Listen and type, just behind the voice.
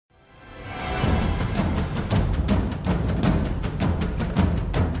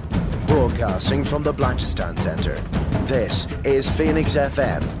Broadcasting from the Blanchistan Centre, this is Phoenix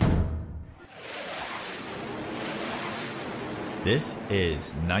FM. This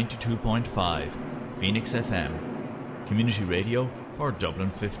is 92.5 Phoenix FM, community radio for Dublin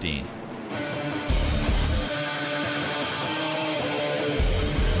 15.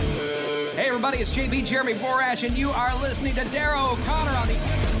 Hey everybody, it's JB Jeremy Borash, and you are listening to Darrow O'Connor on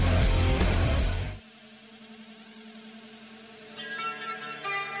the...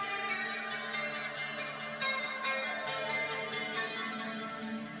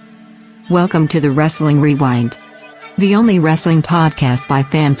 Welcome to the Wrestling Rewind, the only wrestling podcast by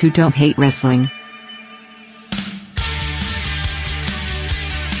fans who don't hate wrestling.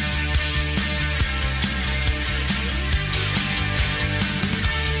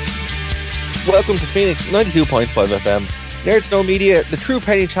 Welcome to Phoenix 92.5 FM, Nerd to Know Media, the True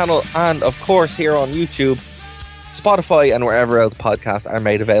Penny channel, and of course here on YouTube, Spotify, and wherever else podcasts are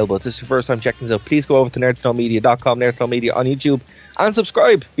made available. If this is your first time checking this out, please go over to nerdtoknowmedia.com, Nerd to Know Media on YouTube, and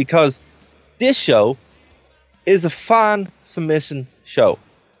subscribe, because this show is a fan submission show.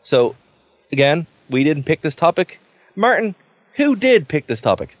 So, again, we didn't pick this topic. Martin, who did pick this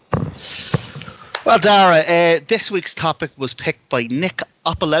topic? Well, Dara, this week's topic was picked by Nick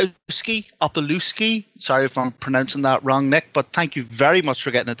Opalewski. Sorry if I'm pronouncing that wrong, Nick, but thank you very much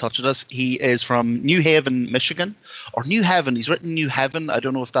for getting in touch with us. He is from New Haven, Michigan, or New Haven. He's written New Haven. I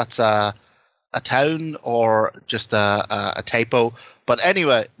don't know if that's a town or just a typo. But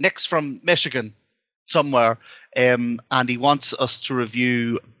anyway, Nick's from Michigan somewhere, and he wants us to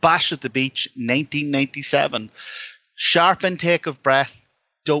review Bash at the Beach 1997. Sharp intake of breath.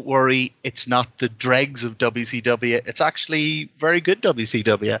 Don't worry, it's not the dregs of WCW. It's actually very good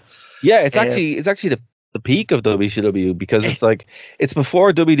WCW. Yeah, it's actually the peak of WCW, because it's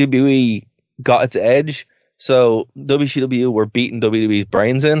before WWE got its edge. So WCW were beating WWE's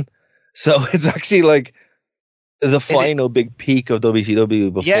brains in. So it's actually like the final big peak of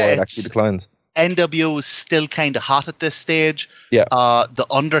WCW before it actually declines. NWO is still kind of hot at this stage. Yeah. The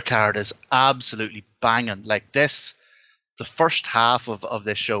undercard is absolutely banging. Like this, the first half of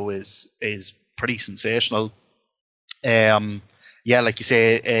this show is pretty sensational. Like you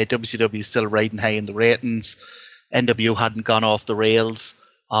say, WCW is still riding high in the ratings. NWO hadn't gone off the rails.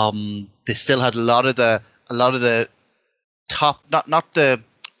 They still had a lot of the top, not the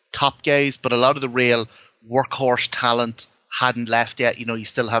top guys, but a lot of the real workhorse talent hadn't left yet. You know, you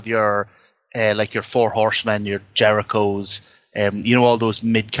still have your your Four Horsemen, your Jerichos, all those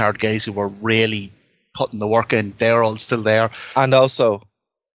mid-card guys who were really putting the work in. They're all still there. And also,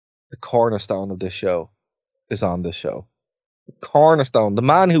 the cornerstone of this show is on this show. The cornerstone, the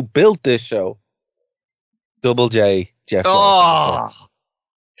man who built this show, Double J, Jeff. Oh!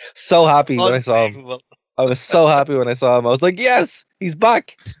 So happy when I saw him. I was so happy when I saw him. I was like, yes, he's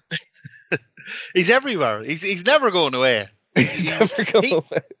back. He's everywhere. He's never going away. He's never going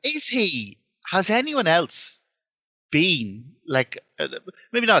away. Has anyone else been,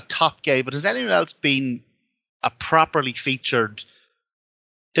 maybe not a top guy, but has anyone else been a properly featured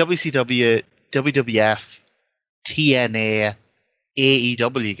WCW, WWF, TNA,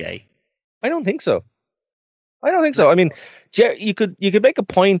 AEW guy? I don't think so. I mean, you could make a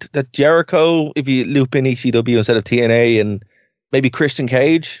point that Jericho, if you loop in ECW instead of TNA, and maybe Christian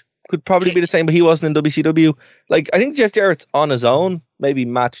Cage could probably be the same, but he wasn't in WCW. I think Jeff Jarrett's on his own, maybe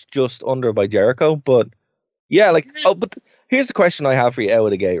matched just under by Jericho, but yeah, but here's the question I have for you out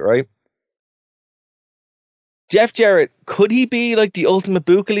of the gate, right? Jeff Jarrett, could he be like the ultimate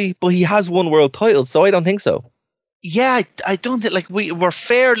Buachaill? But he has one world title, so I don't think so. Yeah, I don't think, we're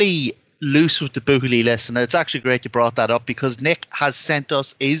fairly loose with the Buachaill list, and it's actually great you brought that up, because Nick has sent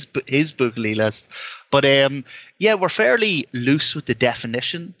us his Buachaill list. But we're fairly loose with the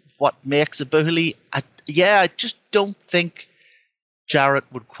definition of what makes a Buachaill. I just don't think Jarrett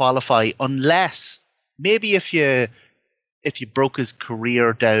would qualify, unless maybe if you broke his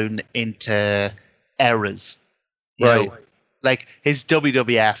career down into eras, right? Know, like his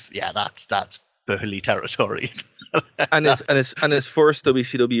WWF, that's Buachaill territory. and his first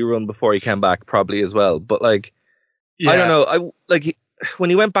WCW run before he came back probably as well. But I don't know. When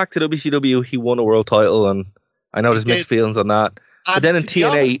he went back to WCW, he won a world title, and I know there's mixed feelings on that. But then in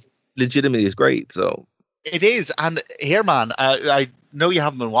TNA, legitimately is great. So it is. And here, man, I know you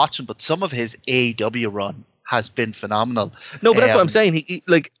haven't been watching, but some of his AEW run has been phenomenal. No, but that's what I'm saying. He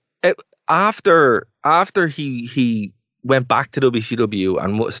after he went back to WCW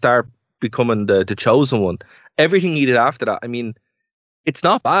and start becoming the chosen one, everything he did after that, I mean, it's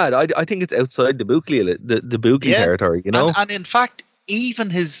not bad. I think it's outside the Buachaill territory, And in fact, even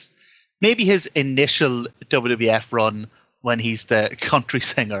his initial WWF run when he's the country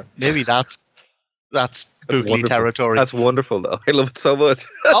singer. Maybe that's Bootly wonderful. territory. That's wonderful, though. I love it so much.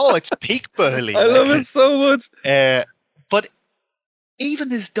 Oh, it's peak Bootly. I love it so much. But even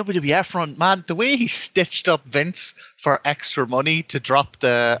his WWF run, man, the way he stitched up Vince for extra money to drop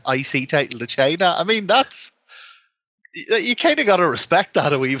the IC title to China, I mean, you kind of got to respect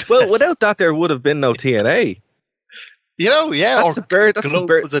that a wee bit. Well, without that, there would have been no TNA. Yeah. That's the bird.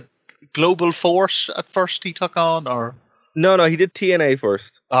 Was it Global Force at first he took on, or? No, he did TNA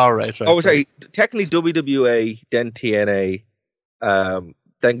first. Oh, right. Sorry. Technically WWA, then TNA,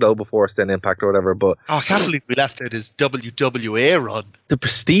 then Global Force, then Impact or whatever. But I can't believe we left out his WWA run. The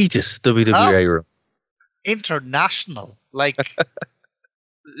prestigious WWA run. International. Like,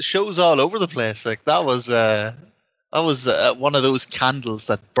 shows all over the place. Like, that was one of those candles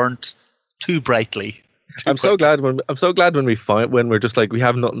that burnt too brightly. I'm so glad when we're just like, we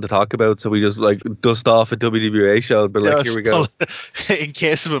have nothing to talk about, so we just like dust off a WWA show, but like, here we go. In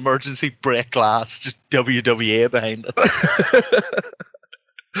case of emergency, break glass, just WWA behind it.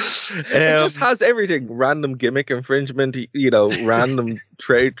 It just has everything: random gimmick infringement, random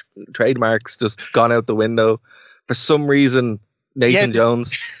trademarks just gone out the window. For some reason, Nathan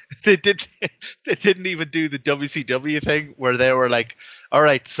Jones. They didn't even do the WCW thing where they were like, all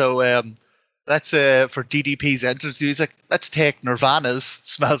right, so let's for DDP's entrance music, let's take Nirvana's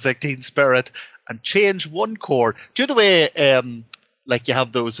 "Smells Like Teen Spirit" and change one chord. Do you know the way like you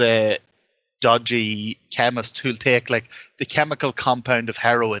have those dodgy chemists who'll take like the chemical compound of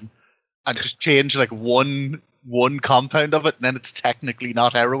heroin and just change like one compound of it, and then it's technically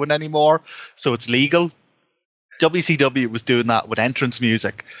not heroin anymore, so it's legal. WCW was doing that with entrance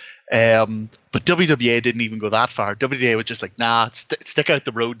music, but WWA didn't even go that far. WWA was just like, nah, stick out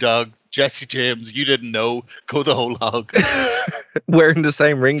the road dog. Jesse James, you didn't know, go the whole hog. Wearing the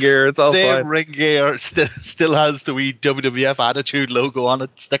same ring gear, it's all same fine. Ring gear, still has the wee WWF Attitude logo on it.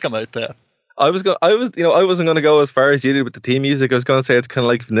 Stick him out there. I wasn't going to go as far as you did with the theme music. I was going to say it's kind of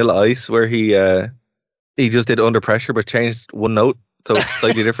like Vanilla Ice, where he just did Under Pressure but changed one note, so it's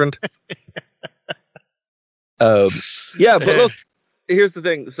slightly different. Yeah, but look, here's the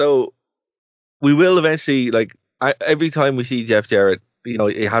thing. So we will eventually, like, every time we see Jeff Jarrett,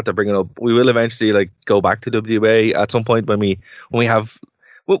 you had to bring it up. We will eventually like go back to WWA at some point when we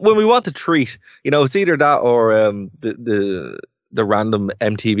want to treat. It's either that or the random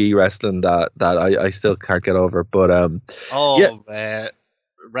MTV wrestling that I still can't get over. But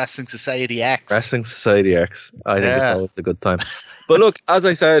Wrestling Society X. Wrestling Society X. I think it's always a good time. But look, as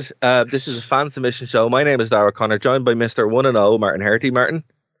I said, this is a fan submission show. My name is Dara Connor, joined by Mr. 1-0 Martin Herty. Martin,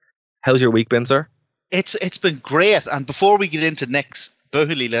 how's your week been, sir? It's been great. And before we get into Nick's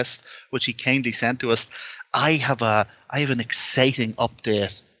Bootly list, which he kindly sent to us, I have an exciting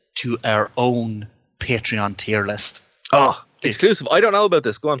update to our own Patreon tier list. Oh, exclusive. I don't know about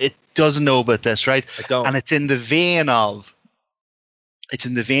this. Go on. It doesn't know about this, right? I don't. And it's in the vein of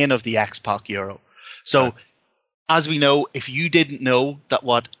the X-Pac Euro. So, as we know, if you didn't know that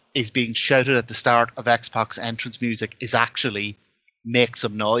what is being shouted at the start of X-Pac's entrance music is actually "Make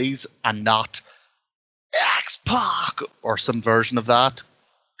Some Noise" and not X-Pac or some version of that,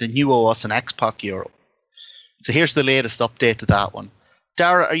 then you owe us an X-Pac Euro. So here's the latest update to that one.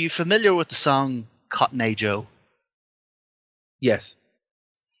 Dara, are you familiar with the song Cotton Eye Joe? Yes.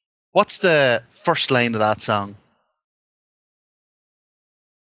 What's the first line of that song?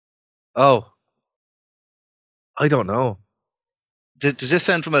 Oh, I don't know. Does this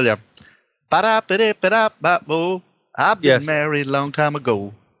sound familiar? I've been married a long time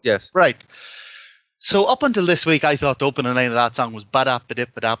ago. Yes. Right. So up until this week, I thought the opening line of that song was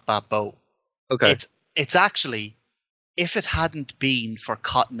ba-da-ba-dip-ba-da-ba-bo. Okay. It's actually, if it hadn't been for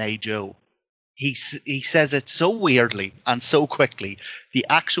Cotton Eye Joe, he says it so weirdly and so quickly. The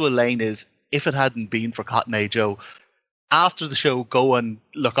actual line is, if it hadn't been for Cotton Eye Joe. After the show, go and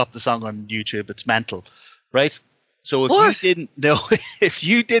look up the song on YouTube. It's mental, right? So if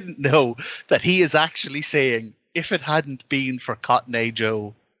you didn't know that he is actually saying, if it hadn't been for Cotton Eye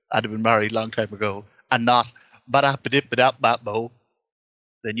Joe, I'd have been married a long time ago, and not ba-da-ba-dip-ba-da-ba-bo,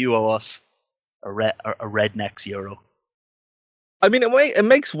 then you owe us a Rednecks Euro. I mean, it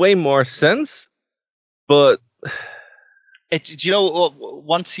makes way more sense, but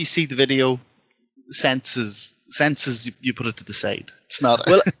once you see the video, senses you put it to the side. It's not.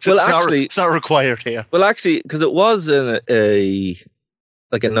 It's not required here. Well, actually, because it was a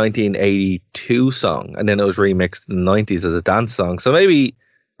 1982 song, and then it was remixed in the 90s as a dance song. So maybe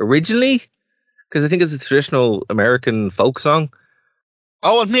originally, because I think it's a traditional American folk song.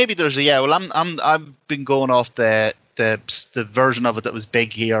 Oh, and maybe there's I've been going off the version of it that was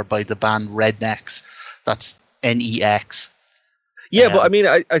big here by the band Rednecks. That's NEX. Yeah, but I mean,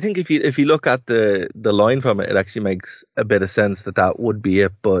 I think if you look at the line from it, it actually makes a bit of sense that would be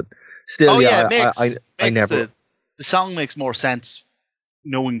it. But still, I never. The song makes more sense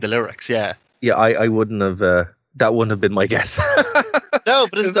knowing the lyrics. Yeah. Yeah, I wouldn't have. That wouldn't have been my guess. No,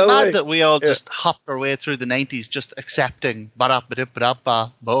 but isn't it mad that we all just hopped our way through the 90s just accepting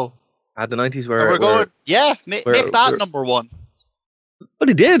ba-da-ba-dip-ba-da-ba-bo? At the 90s we're going, make that number one. But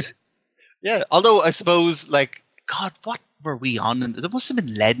he did. Yeah, although I suppose, like, God, what were we on? And there must have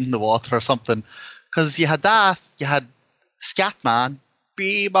been Lead in the Water or something. Because you had that, you had Scatman,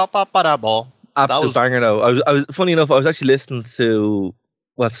 be-ba-ba-ba-da-bo. Absolute banger, though. I was funny enough, I was actually listening to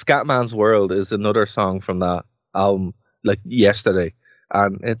Scatman's World is another song from that album, like yesterday.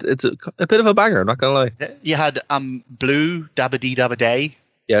 And it's a bit of a banger, I'm not going to lie. You had Blue, Dabba Dee Dabba Day.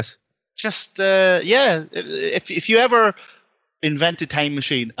 Yes. Just, if you ever invent a time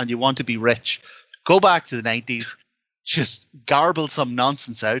machine and you want to be rich, go back to the 90s, just garble some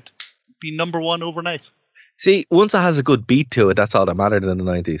nonsense out, be number one overnight. See, once it has a good beat to it, that's all that mattered in the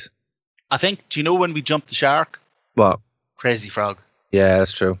 90s. I think, do you know when we jumped the shark? What? Crazy Frog. Yeah,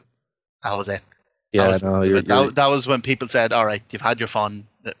 that's true. That was it. Yeah, that was when people said, "All right, you've had your fun.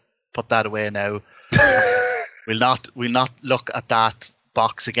 Put that away now. We'll not look at that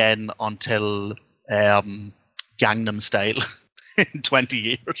box again until Gangnam Style in 20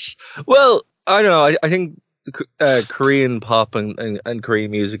 years." Well, I don't know. I think Korean pop and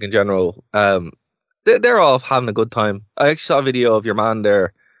Korean music in general, they're all having a good time. I actually saw a video of your man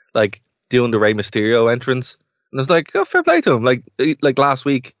there, like doing the Rey Mysterio entrance, and I was like, "Oh, fair play to him." Like last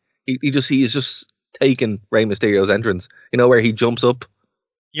week, he is just taking Rey Mysterio's entrance, where he jumps up.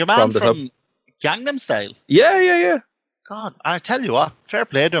 Your man from Gangnam Style? Yeah. God, I tell you what, fair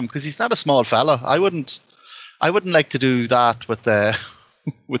play to him, because he's not a small fella. I wouldn't like to do that with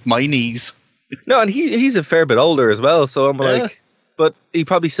with my knees. No, and he's a fair bit older as well, so I'm like, but he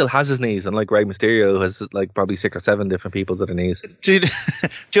probably still has his knees, and like Rey Mysterio has like probably 6 or 7 different people's other knees. Do you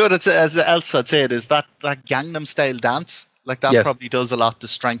know what else I'd say? It is that Gangnam Style dance, like that probably does a lot to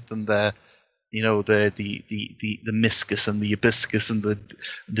strengthen the meniscus and the hibiscus and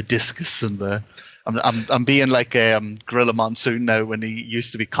the discus and the. I'm being like Gorilla Monsoon now, when he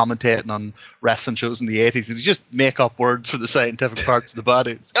used to be commentating on wrestling shows in the 80s, and he just make up words for the scientific parts of the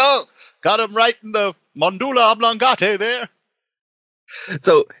body. Oh, got him right in the mandula oblongata there.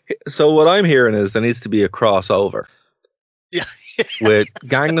 So what I'm hearing is there needs to be a crossover. Yeah. With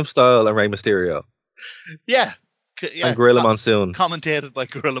Gangnam Style and Rey Mysterio. Yeah. And Gorilla Monsoon. Commentated by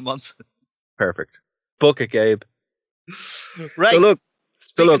Gorilla Monsoon. Perfect. Book it, Gabe. Right.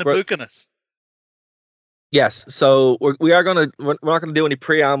 Speaking of booking it. Yes. So we're not going to do any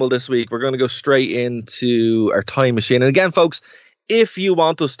preamble this week. We're going to go straight into our time machine. And again, folks, if you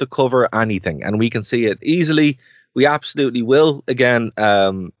want us to cover anything and we can see it easily, we absolutely will. Again,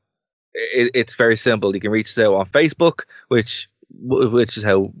 it's very simple. You can reach us out on Facebook, which is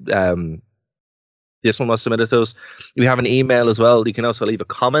how this one was submitted to us. We have an email as well. You can also leave a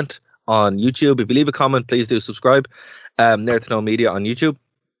comment on YouTube. If you leave a comment, please do subscribe. Nerd to Know Media on YouTube.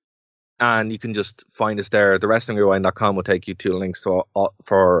 And you can just find us there. TheWrestlingRewind.com will take you to links to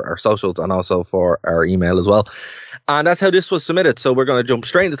for our socials and also for our email as well. And that's how this was submitted. So we're going to jump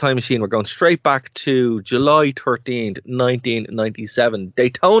straight into Time Machine. We're going straight back to July 13th, 1997.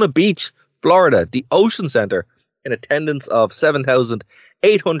 Daytona Beach, Florida, the Ocean Center, in attendance of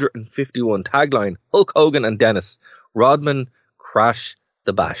 7,851. Tagline, Hulk Hogan and Dennis. Rodman, Crash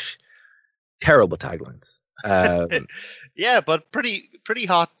the Bash. Terrible taglines. Yeah, but pretty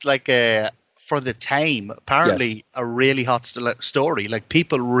hot, like for the time. Apparently, a really hot story. Like,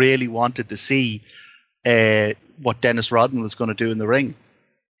 people really wanted to see what Dennis Rodman was going to do in the ring.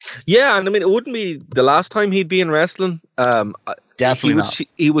 Yeah, and I mean, it wouldn't be the last time he'd be in wrestling. Definitely not.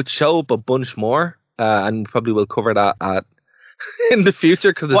 He would show up a bunch more, and probably we'll cover that in the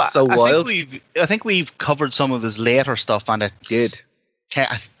future because it's so wild. I think we've covered some of his later stuff, and it did.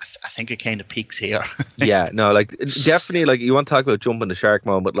 I think it kind of peaks here. Yeah, no, like definitely, like you want to talk about jumping the shark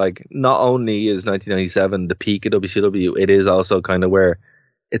moment. Like, not only is 1997 the peak of WCW, it is also kind of where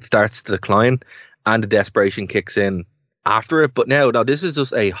it starts to decline and the desperation kicks in after it. But now this is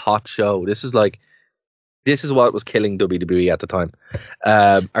just a hot show. This is what was killing WWE at the time.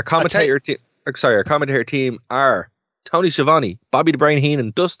 Our commentator team are Tony Schiavone, Bobby the Brain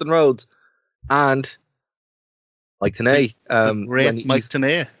Heenan, Dustin Rhodes, and Mike Tenay. Mike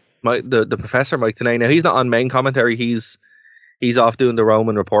Tenay. The Professor Mike Tenay. Now, he's not on main commentary. He's off doing the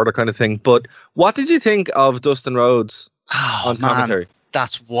Roman Reporter kind of thing. But what did you think of Dustin Rhodes on commentary?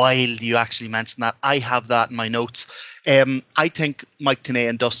 That's wild you actually mentioned that. I have that in my notes. I think Mike Tenay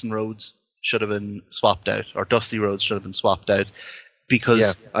and Dustin Rhodes should have been swapped out, or Dusty Rhodes should have been swapped out,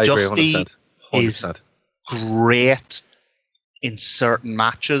 because I agree, Dusty 100%. is great in certain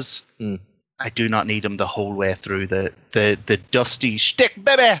matches. I do not need him the whole way through the Dusty shtick,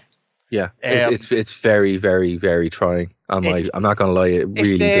 baby. Yeah, it's very, very, very trying. I'm not gonna lie, it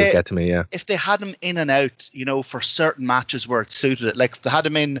really does get to me. Yeah, if they had him in and out, for certain matches where it suited it, like if they had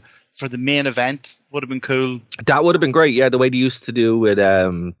him in for the main event, would have been cool. That would have been great. Yeah, the way they used to do with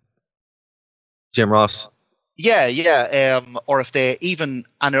Jim Ross. Yeah. Or if they even,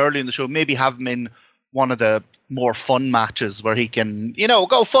 and early in the show, maybe have him in one of the more fun matches where he can,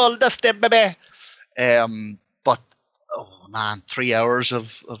 go full Dusty, baby. But oh man, 3 hours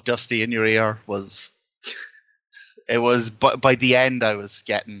of Dusty in your ear was. It was, but by the end, I was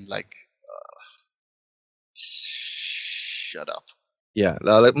getting like, shut up. Yeah,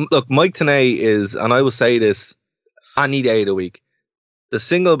 look, Mike Tenay is, and I will say this any day of the week, the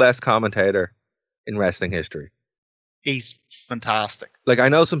single best commentator in wrestling history. He's fantastic. Like, I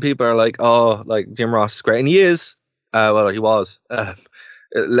know some people are like, oh, like Jim Ross is great, and he is. Well, he was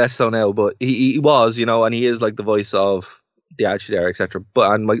less so now, but he was, and he is like the voice of the Attitude Era, etc.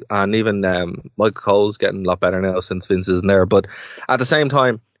 But and even Michael Cole's getting a lot better now since Vince isn't there. But at the same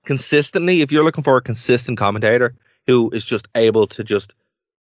time, consistently, if you're looking for a consistent commentator who is just able to just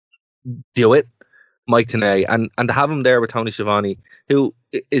do it, Mike Tenay, and to have him there with Tony Schiavone, who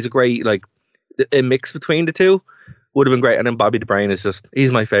is a great, like, a mix between the two, would have been great. And then Bobby DeBrain is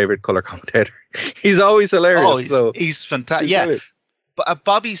he's my favorite color commentator. He's always hilarious. He's fantastic. Yeah, but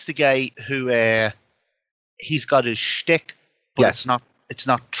Bobby's the guy who he's got his shtick, but it's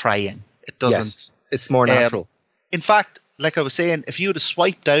not trying. It doesn't. Yes. It's more natural. In fact, like I was saying, if you would have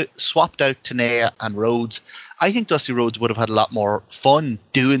swapped out Tenay and Rhodes, I think Dusty Rhodes would have had a lot more fun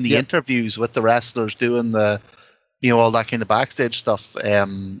doing the interviews with the wrestlers, doing the, all that kind of backstage stuff,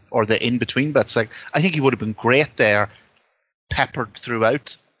 or the in between bits. Like, I think he would have been great there, peppered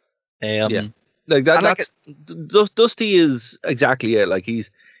throughout. Like that. Dusty is exactly it. Like he's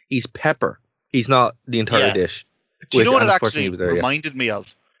pepper. He's not the entire dish. Do you know what it actually reminded me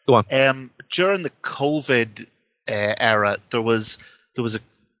of? Go on. During the COVID era, there was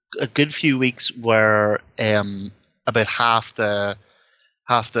a good few weeks where about half the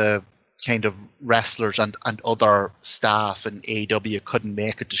kind of wrestlers and other staff in AEW couldn't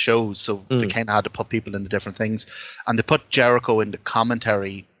make it to shows, so they kind of had to put people into different things, and they put Jericho into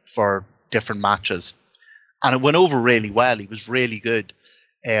commentary for different matches, and it went over really well. He was really good.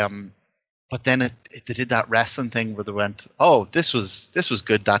 But then they did that wrestling thing where they went, oh, this was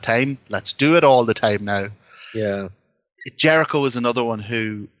good that time. Let's do it all the time now. Yeah. Jericho is another one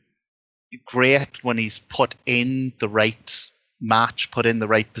who, great when he's put in the right match, put in the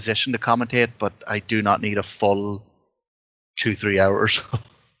right position to commentate, but I do not need a full 2-3 hours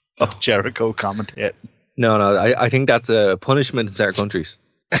of Jericho commentating. No, I think that's a punishment in certain countries.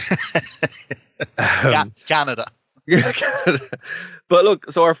 Canada. But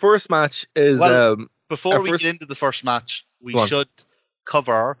look, so our first match is before we get into the first match, we should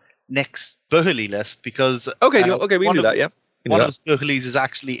cover Nick's Buachaill list, because we can do that. Yeah, one of his Buachaills is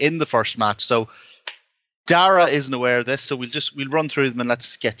actually in the first match. So Dara isn't aware of this, so we'll run through them and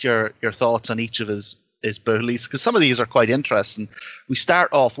let's get your thoughts on each of his Buachaills, because some of these are quite interesting. We start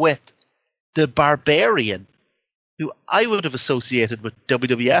off with the Barbarian, who I would have associated with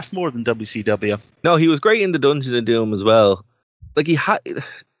WWF more than WCW. No, he was great in the Dungeon of Doom as well. Like, he had,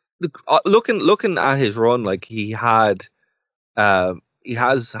 looking at his run, like he has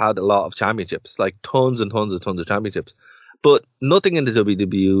had a lot of championships, like tons and tons of championships, but nothing in the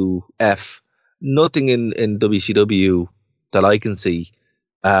WWF, nothing in WCW that I can see.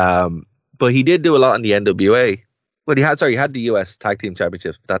 But he did do a lot in the NWA. But he had the US Tag Team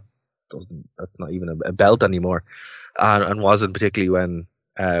Championships, but that's not even a belt anymore, and wasn't particularly when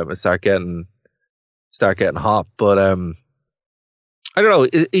it start getting hot. But I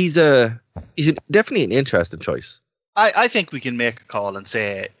don't know. He's definitely an interesting choice. I think we can make a call and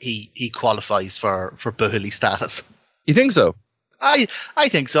say he qualifies for Buachaill status. You think so? I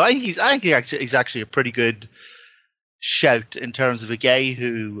think so. I think he's actually a pretty good shout in terms of a guy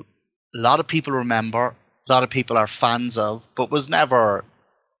who a lot of people remember, a lot of people are fans of, but was never,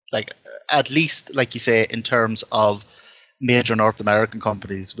 like, at least, like you say, in terms of major North American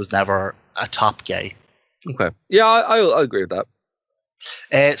companies, was never a top guy. Okay. Yeah, I'll agree with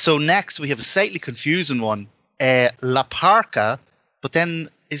that. So next we have a slightly confusing one. La Parka, but then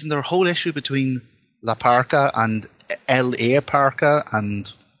isn't there a whole issue between La Parka and L.A. Parka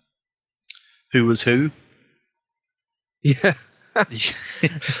and who was who? Yeah.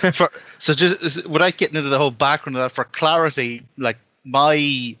 So just without getting into the whole background of that, for clarity, like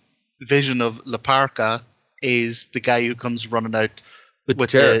my vision of La Parka is the guy who comes running out with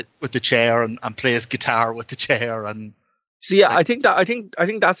the chair and plays guitar with the chair. And so yeah, I think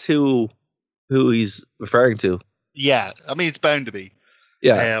that's who he's referring to. Yeah, I mean, it's bound to be.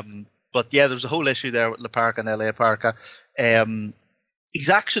 Yeah. But yeah, there's a whole issue there with La Parka and LA Parka. He's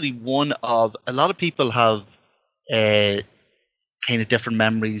actually one of, a lot of people have kind of different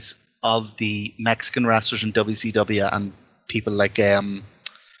memories of the Mexican wrestlers in WCW, and people like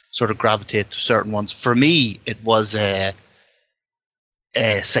sort of gravitate to certain ones. For me, it was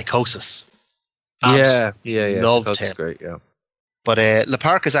Psychosis. Yeah. Loved That's him. Great, yeah. But La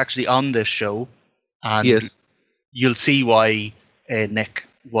Parka is actually on this show, and you'll see why Nick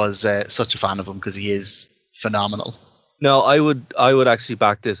was such a fan of him, because he is phenomenal. No, I would actually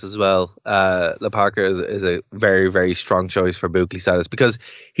back this as well. La Parka is a very, very strong choice for Buckley status, because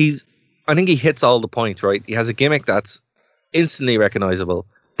I think he hits all the points, right? He has a gimmick that's instantly recognizable,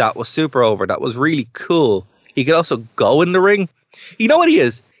 that was super over, that was really cool. He could also go in the ring. You know what he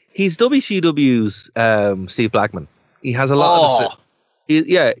is? He's WCW's Steve Blackman. He has a lot of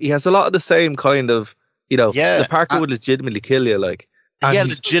he has a lot of the same kind of, La Parka would legitimately kill you, like. Yeah,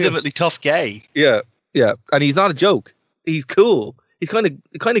 legitimately tough guy. Yeah, and he's not a joke. He's cool. He's kind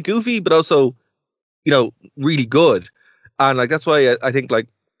of goofy, but also, really good. And like that's why I think like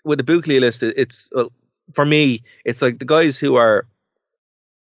with the Buckley list, it's for me, it's like the guys who are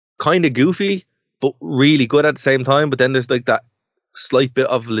kind of goofy but really good at the same time. But then there's like that slight bit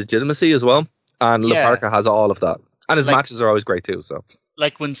of legitimacy as well. And La Parka has all of that, and his matches are always great too. So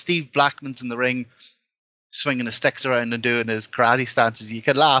like when Steve Blackman's in the ring, swinging his sticks around and doing his karate stances, you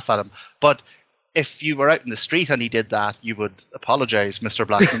could laugh at him. But if you were out in the street and he did that, you would apologize, Mr.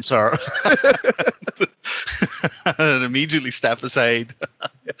 Blackman, sir. And immediately step aside.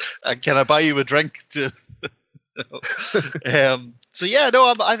 Can I buy you a drink? So yeah,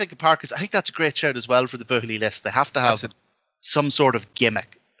 no, I think I think that's a great shout as well for the Buckley list. They have to have some sort of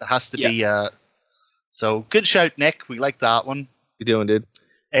gimmick. It has to be. So good shout, Nick. We like that one. You doing, dude?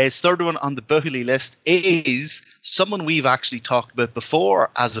 His third one on the Buckley list is someone we've actually talked about before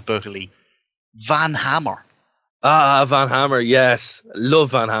as a Buckley, Van Hammer. Van Hammer, yes.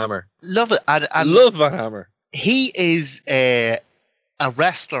 Love Van Hammer. Love it. And love Van Hammer. He is a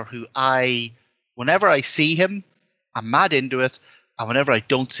wrestler who whenever I see him, I'm mad into it. And whenever I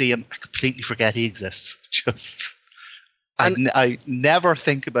don't see him, I completely forget he exists. I never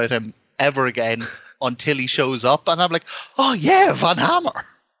think about him ever again until he shows up. And I'm like, oh yeah, Van Hammer.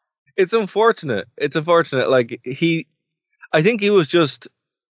 It's unfortunate. Like I think he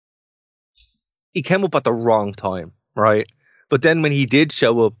came up at the wrong time, right? But then when he did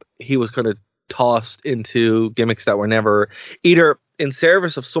show up, he was kind of tossed into gimmicks that were never either in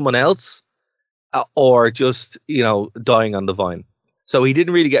service of someone else or just, dying on the vine. So he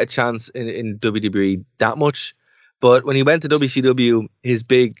didn't really get a chance in WWE that much. But when he went to WCW, his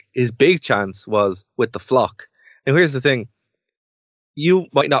big chance was with the Flock. And here's the thing. You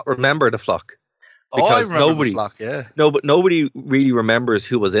might not remember the Flock. Because I remember the Flock, yeah. No, but nobody really remembers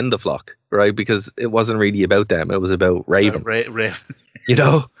who was in the Flock, right? Because it wasn't really about them. It was about Raven. Raven.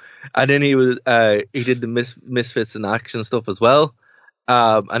 And then he did the Misfits in Action stuff as well.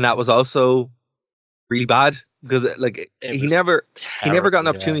 And that was also really bad because he never got an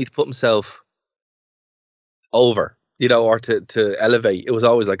opportunity to put himself over, or to elevate. It was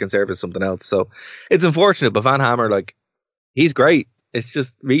always like in service of something else. So it's unfortunate, but Van Hammer, he's great. It's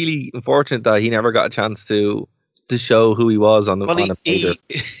just really unfortunate that he never got a chance to show who he was on a major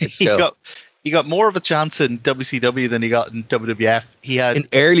show. He got more of a chance in WCW than he got in WWF. He had in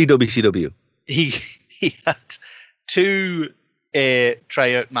early WCW. He had 2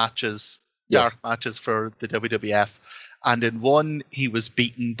 tryout matches, dark matches for the WWF, and in one he was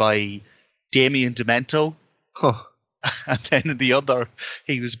beaten by Damien Demento. Huh. And then in the other,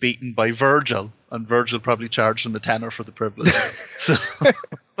 he was beaten by Virgil, and Virgil probably charged him a tenner for the privilege. So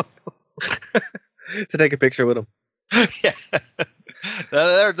to take a picture with him. Yeah,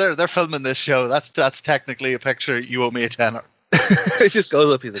 they're filming this show. That's technically a picture. You owe me a tenner. It just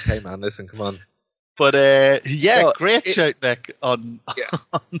goes up. He's like, "Hey man, listen, come on." But great shout, Nick, on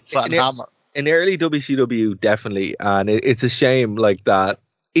Van Hammer. In early WCW, definitely, and it's a shame that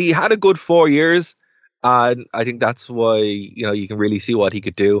he had a good 4 years. And I think that's why, you can really see what he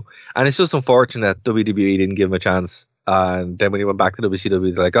could do. And it's just unfortunate that WWE didn't give him a chance. And then when he went back to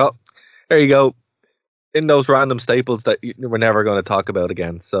WCW, they're like, oh, there you go. In those random staples that we're never going to talk about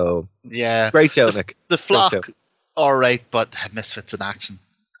again. So, yeah. Great show, Nick. The Flock, all right, but Misfits in Action.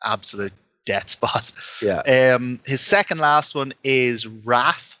 Absolute death spot. Yeah. His second last one is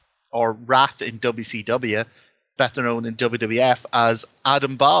Wrath, or Wrath in WCW. better known in WWF as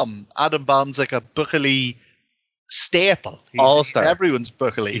Adam Bomb. Adam Bomb's like a Buachaill staple. He's everyone's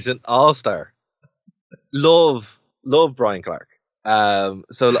Buachaill. He's an all-star. Love Brian Clark.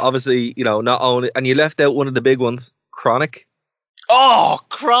 So obviously, not only, and you left out one of the big ones, Chronic. Oh,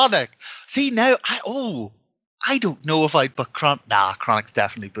 Chronic. See, now, I don't know if I'd put Chronic. Nah, Chronic's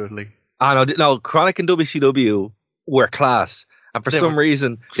definitely Buachaill. No, Chronic and WCW were class. And for some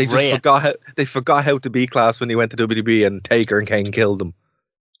reason, they just forgot how to be class when they went to WWE and Taker and Kane killed them.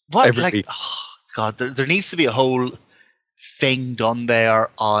 What? Like, oh, God, there needs to be a whole thing done there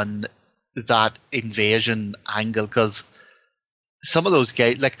on that invasion angle, because some of those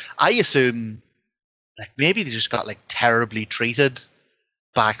guys, like, I assume, like, maybe they just got, like, terribly treated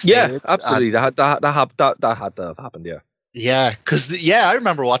backstage. Yeah, absolutely. That had to have happened, yeah. Yeah, because, I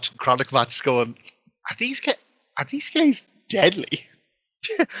remember watching Chronic matches going, are these guys deadly?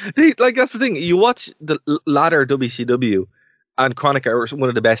 Like, that's the thing. You watch the latter WCW, and Chronic are one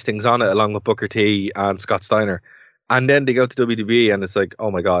of the best things on it, along with Booker T and Scott Steiner. And then they go to WWE, and it's like,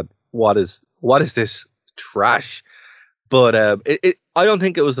 oh my God, what is this trash? But I don't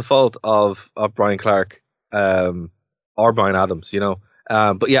think it was the fault of Brian Clark or Brian Adams,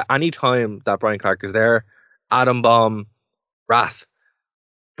 But yeah, any time that Brian Clark is there, Adam Bomb, Wrath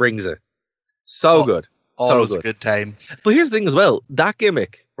brings it. So good. Always a good time. But here's the thing as well. That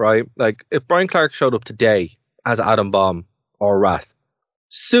gimmick, right? Like, if Brian Clark showed up today as Adam Bomb or Wrath,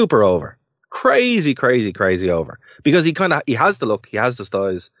 super over. Crazy, crazy, crazy over. Because he has the look, he has the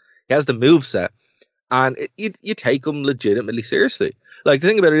styles, he has the moveset, and you take him legitimately seriously. Like, the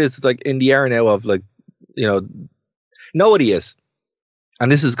thing about it is, it's like, in the era now of, like, know what he is.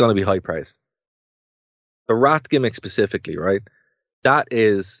 And this is going to be high praise. The Wrath gimmick specifically, right? That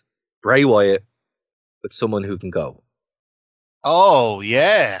is Bray Wyatt with someone who can go. Oh,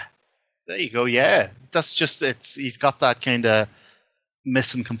 yeah. There you go, yeah. That's just, he's got that kind of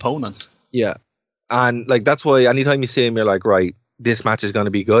missing component. Yeah. And, like, that's why anytime you see him, you're like, right, this match is going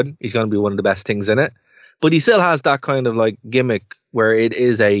to be good. He's going to be one of the best things in it. But he still has that kind of, like, gimmick where it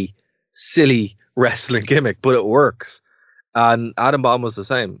is a silly wrestling gimmick, but it works. And Adam Bomb was the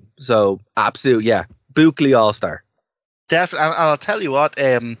same. So, absolute, yeah. Buachaill All-Star. Definitely. And I'll tell you what,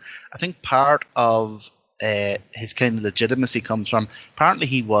 I think part of his kind of legitimacy comes from, apparently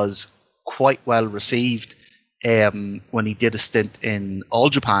he was quite well received when he did a stint in All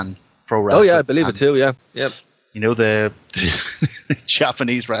Japan Pro Wrestling. Oh yeah, I believe it too, yeah. Yep. The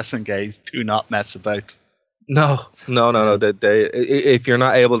Japanese wrestling guys do not mess about. No. They, if you're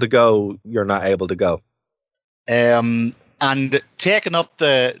not able to go, you're not able to go. And taking up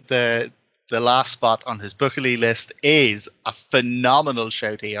the last spot on his Buachaill list is a phenomenal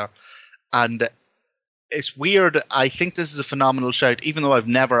shout here. And it's weird. I think this is a phenomenal shout, even though I've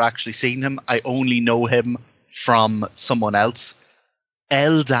never actually seen him. I only know him from someone else.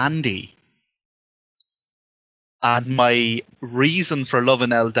 El Dandy. And my reason for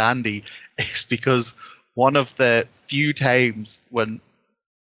loving El Dandy is because one of the few times when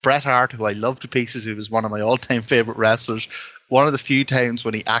Bret Hart, who I love to pieces, who was one of my all-time favorite wrestlers, one of the few times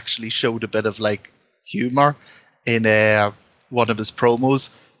when he actually showed a bit of, like, humor in one of his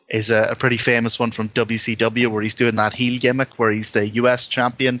promos is a pretty famous one from WCW where he's doing that heel gimmick where he's the US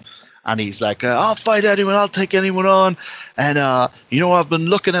champion and he's like, I'll fight anyone, I'll take anyone on, and I've been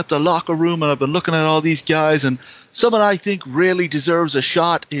looking at the locker room and I've been looking at all these guys, and someone I think really deserves a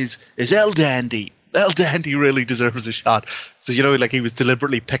shot is El Dandy. El Dandy really deserves a shot. So, like, he was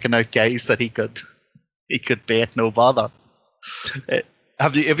deliberately picking out guys that he could bait no bother.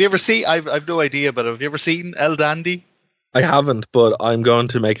 Have you ever seen? I've no idea, but have you ever seen El Dandy? I haven't, but I'm going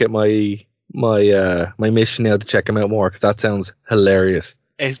to make it my mission now to check him out more, because that sounds hilarious.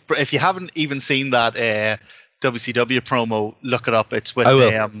 If you haven't even seen that WCW promo, look it up. It's with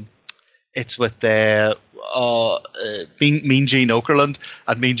Mean Gene Okerlund,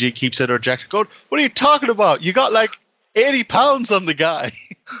 and Mean Gene keeps interjecting, going, "What are you talking about? You got like 80 pounds on the guy.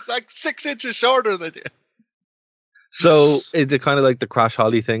 He's like 6 inches shorter than you." So is it kind of like the Crash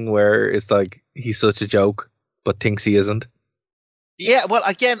Holly thing where it's like he's such a joke but thinks he isn't? Yeah, well,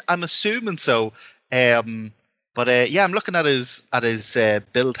 again, I'm assuming so. But I'm looking at his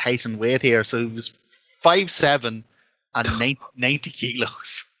build, height, and weight here. So he was 5'7" and 90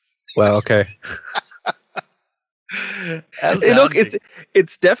 kilos. Well, okay. Look,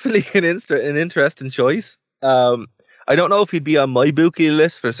 it's definitely an interesting choice. I don't know if he'd be on my Buachaill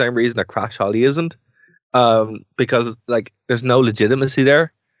list for the same reason that Crash Holly isn't. Because like there's no legitimacy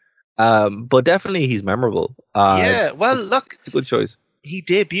there. But definitely he's memorable. Look, it's a good choice. He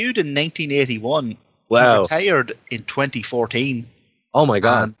debuted in 1981. Wow. He retired in 2014. Oh my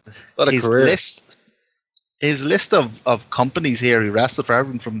God. What a career. his list of companies here. He wrestled for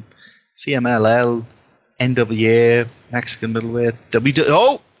everyone from CMLL, NWA, Mexican middleweight,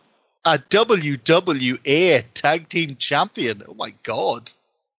 a WWA tag team champion. Oh my God.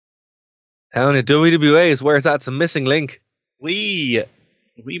 And the WWA is where it's at. It's a missing link. We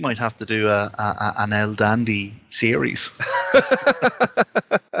might have to do an El Dandy series.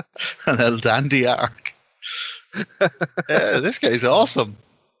 An El Dandy arc. This guy's awesome.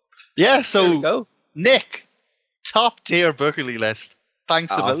 Yeah, so Nick, top tier Bookerly list.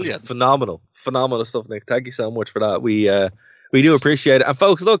 Thanks a million. Phenomenal stuff, Nick. Thank you so much for that. We do appreciate it. And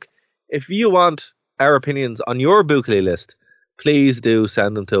folks, look, if you want our opinions on your Bookerly list, please do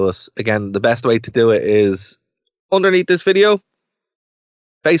send them to us. Again, the best way to do it is underneath this video,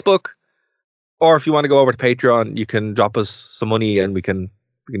 Facebook, or if you want to go over to Patreon, you can drop us some money and we can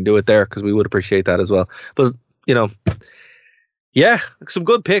do it there, because we would appreciate that as well. But yeah, some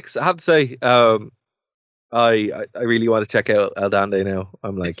good picks. I have to say, I really want to check out El Dande now.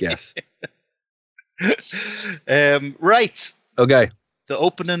 I'm like, yes. Right. Okay. The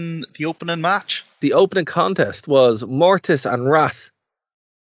opening match. The opening contest was Mortis and Wrath,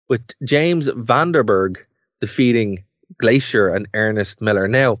 with James Vanderberg defeating Glacier and Ernest Miller.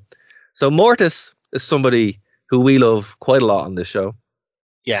 Now, so Mortis is somebody who we love quite a lot on this show.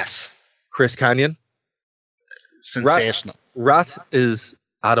 Yes. Chris Kanyon. Sensational. Wrath is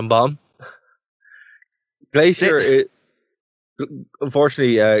Adam Bomb. Glacier,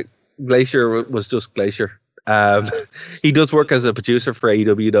 unfortunately, Glacier was just Glacier. He does work as a producer for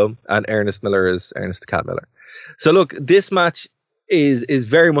AEW though, and Ernest Miller is Ernest the Cat Miller. So look, this match is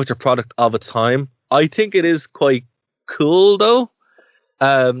very much a product of its time. I think it is quite cool though.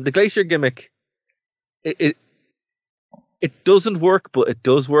 The Glacier gimmick, it doesn't work, but it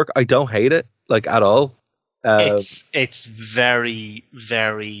does work. I don't hate it like at all. It's very,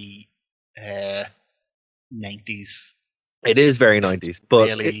 very 90s. It is very 90s, but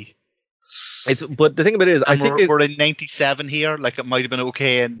really. But the thing about it is, I think we're in 97 here. Like, it might have been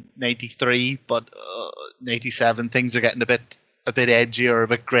okay in 93, but 97 things are getting a bit edgier, a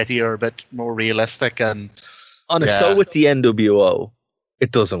bit grittier, a bit more realistic. And on a show with the NWO,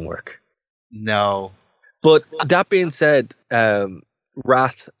 it doesn't work. No. But that being said,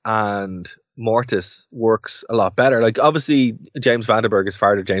 Wrath and Mortis works a lot better. Like, obviously, James Vanderberg is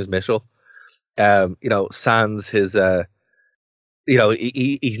fired of James Mitchell. Sans his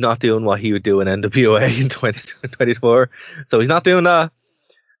he's not doing what he would do in NWA in 2024, so he's not doing that.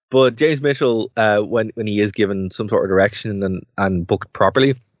 But James Mitchell, when he is given some sort of direction and booked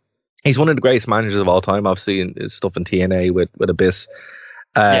properly, he's one of the greatest managers of all time. Obviously, in his stuff in TNA with Abyss,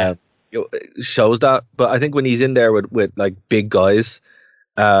 shows that. But I think when he's in there with like big guys,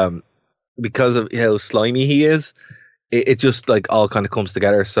 because of how slimy he is, it just like all kind of comes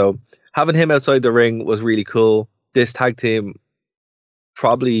together. So having him outside the ring was really cool. This tag team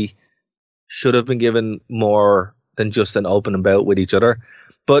probably should have been given more than just an opening bout with each other,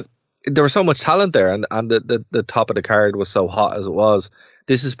 but there was so much talent there, and the top of the card was so hot as it was.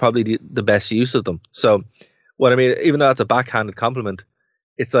 This is probably the best use of them. So what I mean, even though that's a backhanded compliment,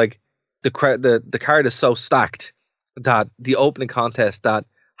 it's like the card is so stacked that the opening contest that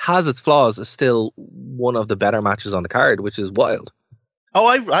has its flaws is still one of the better matches on the card, which is wild. Oh,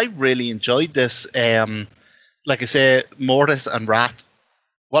 I really enjoyed this. Like I say, Mortis and Rat,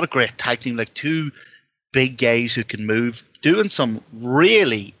 what a great tag team. Like, two big guys who can move, doing some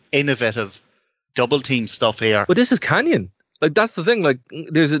really innovative double team stuff here. But this is Kanyon. Like, that's the thing. Like,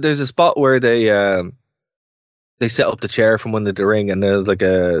 there's a spot where they set up the chair from under the ring, and there's like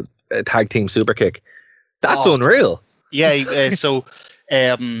a tag team super kick. That's unreal. Yeah.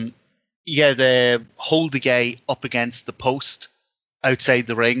 They hold the guy up against the post outside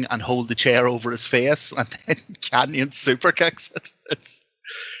the ring and hold the chair over his face, and then Kanyon super kicks it. It's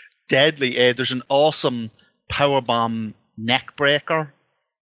deadly. There's an awesome powerbomb neck breaker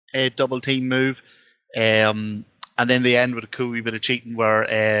double team move, and then they end with a cool wee bit of cheating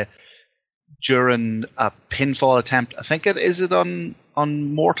where during a pinfall attempt, I think it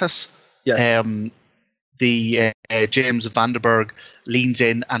on Mortis. Yeah. The James Vanderberg leans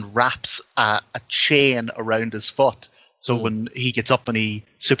in and wraps a chain around his foot. So when he gets up and he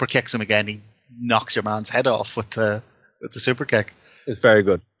super kicks him again, he knocks your man's head off with the super kick. It's very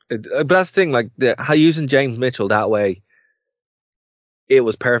good. But that's the thing, like how using James Mitchell that way, it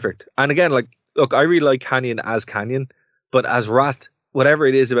was perfect. And again, like, look, I really like Kanyon as Kanyon, but as Wrath, whatever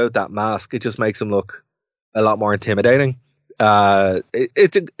it is about that mask, it just makes him look a lot more intimidating.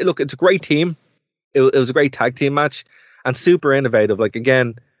 It's a great team. It was a great tag team match and super innovative. Like,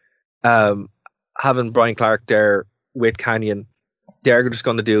 again, having Brian Clark there with Kanyon, they're just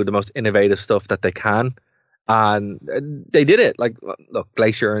going to do the most innovative stuff that they can. And they did it. Like, look,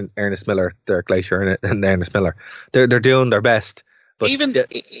 Glacier and Ernest Miller, they're Glacier and Ernest Miller. They're doing their best. But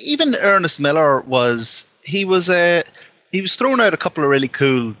even Ernest Miller was throwing out a couple of really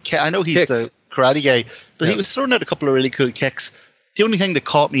cool. I know he's kicks. The karate guy, but he was throwing out a couple of really cool kicks. The only thing that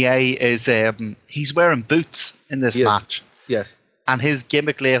caught me eye is he's wearing boots in this match. Yes. And his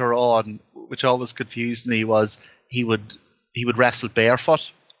gimmick later on, which always confused me, was he would wrestle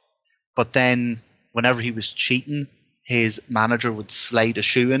barefoot, but then whenever he was cheating, his manager would slide a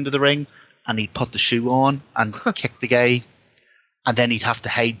shoe into the ring, and he'd put the shoe on and kick the guy, and then he'd have to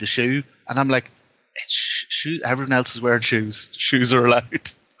hide the shoe. And I'm like, everyone else is wearing shoes. Shoes are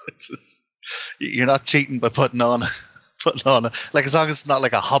allowed. You're not cheating by putting on like, as long as it's not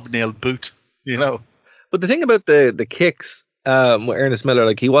like a hobnail boot, you know. But the thing about the kicks with Ernest Miller,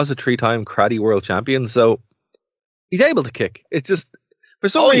 like, he was a 3-time karate world champion, so he's able to kick. It's just for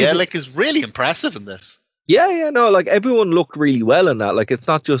some reason. Yeah, like, it's really impressive in this. Yeah, no, like, everyone looked really well in that. Like, it's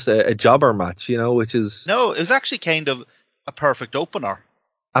not just a jobber match, you know, which is no, it was actually kind of a perfect opener.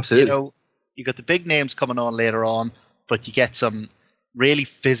 Absolutely. You know, you got the big names coming on later on, but you get some really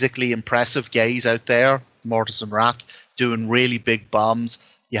physically impressive guys out there, Mortis and Rock, doing really big bombs.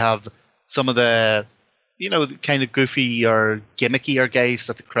 You have some of the, you know, the kind of goofy or gimmickier guys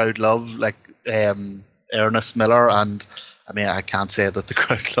that the crowd love, like Ernest Miller, and I mean, I can't say that the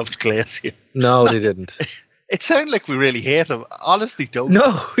crowd loved Glacier. No, they didn't. It sounded like we really hate him. Honestly, don't.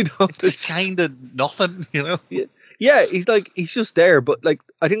 No, we don't. It's just kind of nothing, you know? Yeah, he's just there. But, like,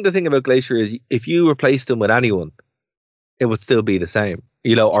 I think the thing about Glacier is if you replaced him with anyone, it would still be the same,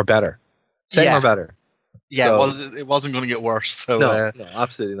 you know, or better. Same or better. Yeah, So, well, it wasn't going to get worse. So, no,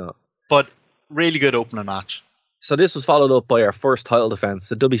 absolutely not. But really good opening match. So this was followed up by our first title defense.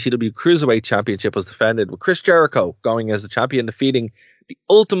 The WCW Cruiserweight Championship was defended with Chris Jericho going as the champion, defeating the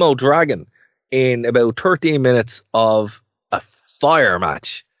Ultimo Dragon in about 13 minutes of a fire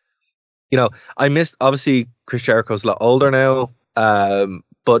match. You know, obviously Chris Jericho's a lot older now,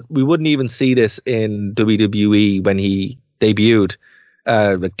 but we wouldn't even see this in WWE when he debuted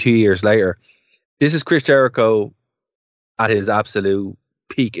like 2 years later. This is Chris Jericho at his absolute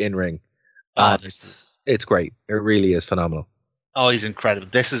peak in ring. It's great. It really is phenomenal. Oh, he's incredible.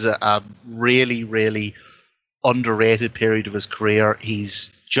 This is a really, really underrated period of his career.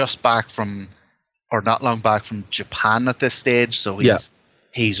 He's just back from, or not long back from Japan at this stage, so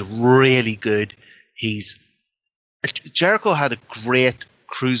he's really good. Jericho had a great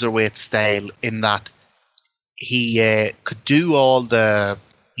cruiserweight style in that he could do all the,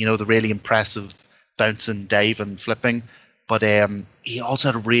 you know, the really impressive bouncing, diving, flipping, but he also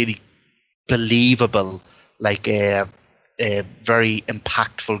had a really believable, like a very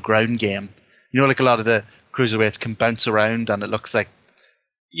impactful ground game. You know, like a lot of the cruiserweights can bounce around and it looks like,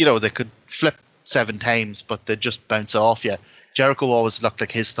 you know, they could flip 7 times, but they just bounce off you. Jericho always looked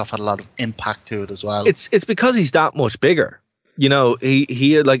like his stuff had a lot of impact to it as well. It's because he's that much bigger. You know,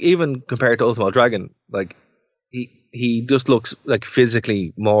 he like, even compared to Ultimo Dragon, like he just looks like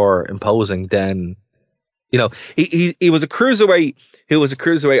physically more imposing than, you know, he was a cruiserweight who was a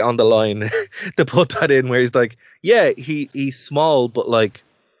cruiserweight on the line to put that in, where he's like, yeah, he's small, but like,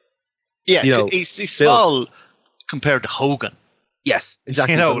 yeah, you know, he's small compared to Hogan. Yes,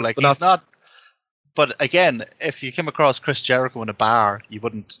 exactly. You know, like, he's not. But again, if you came across Chris Jericho in a bar, you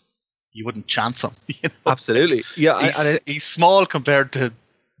wouldn't chance him. You know? Absolutely, yeah. He's small compared to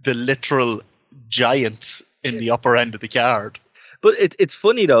the literal giants in the upper end of the card. But it's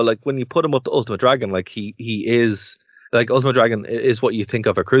funny though, like when you put him up to Ultimate Dragon, like he is, like, Ultimate Dragon is what you think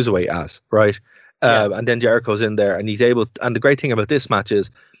of a cruiserweight as, right? And then Jericho's in there, and he's able. And the great thing about this match is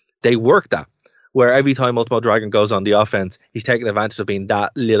they work that, where every time Ultimate Dragon goes on the offense, he's taking advantage of being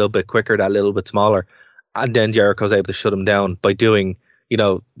that little bit quicker, that little bit smaller, and then Jericho's able to shut him down by doing, you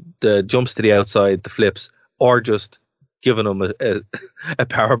know, the jumps to the outside, the flips, or just giving him a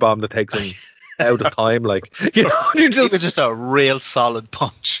power bomb that takes him out of time, like, you know, you're just a real solid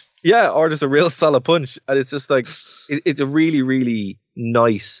punch. Yeah, or just a real solid punch, and it's just like it's a really, really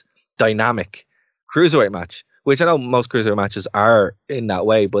nice, dynamic cruiserweight match. Which I know most cruiserweight matches are in that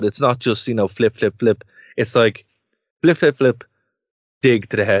way, but it's not just, you know, flip, flip, flip. It's like flip, flip, flip, dig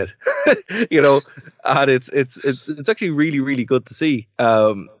to the head, you know, and it's actually really, really good to see.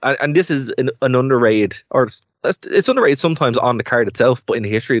 And this is an underrated, or it's underrated sometimes on the card itself, but in the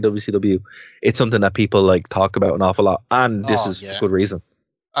history of WCW, it's something that people like talk about an awful lot, and this is for good reason.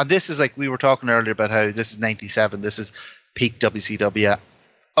 And this is, like we were talking earlier about how this is 97. This is peak WCW.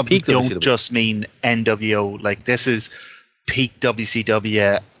 Peak don't WCW. just mean NWO. Like, this is peak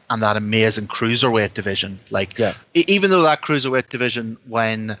WCW and that amazing cruiserweight division. Like, even though that cruiserweight division,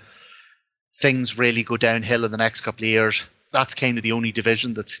 when things really go downhill in the next couple of years, that's kind of the only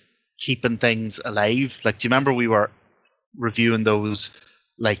division that's keeping things alive. Like, do you remember we were reviewing those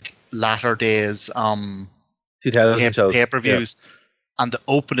like latter days 2000 shows. pay-per-views, and the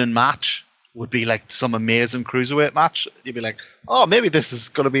opening match would be like some amazing cruiserweight match. You'd be like, oh, maybe this is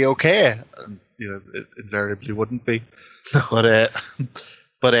going to be okay. And, it invariably wouldn't be. But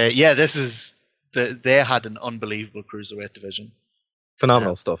yeah, they had an unbelievable cruiserweight division.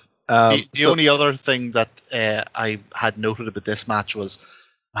 Phenomenal stuff. The only other thing that I had noted about this match was,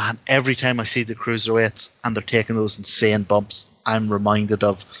 man, every time I see the cruiserweights and they're taking those insane bumps, I'm reminded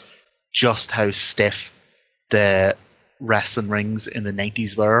of just how stiff the wrestling rings in the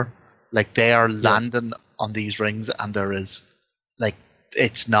 90s were. Like, they are landing on these rings and there is, like,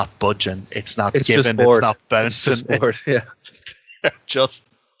 it's not budging, it's not giving, it's not bouncing. Yeah. They're just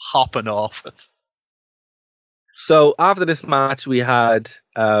hopping off it. So after this match, we had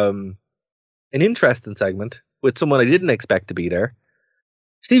an interesting segment with someone I didn't expect to be there.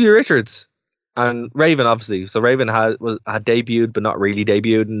 Stevie Richards and Raven, obviously. So Raven had debuted, but not really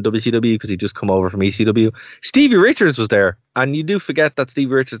debuted in WCW because he'd just come over from ECW. Stevie Richards was there, and you do forget that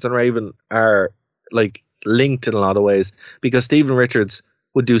Stevie Richards and Raven are like linked in a lot of ways, because Steven Richards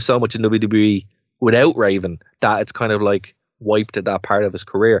would do so much in WWE without Raven that it's kind of like wiped at that part of his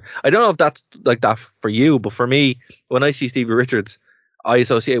career. I don't know if that's like that for you, but for me, when I see Stevie Richards, I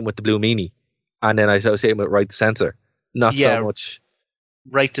associate him with the Blue Meanie, and then I associate him with Right to Censor, not so much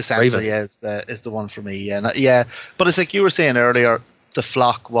Right to Censor. Raven. Yeah, is the one for me. Yeah, but it's like you were saying earlier, the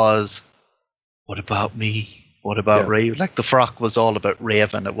flock was, what about me? What about Raven? Like, the flock was all about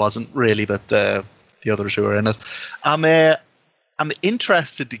Raven. It wasn't really about the others who were in it. I'm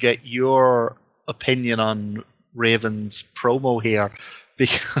interested to get your opinion on Raven's promo here,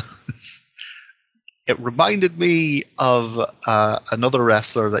 because it reminded me of another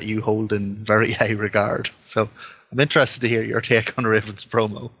wrestler that you hold in very high regard. So I'm interested to hear your take on Raven's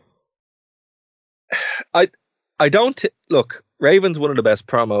promo. I don't look, Raven's one of the best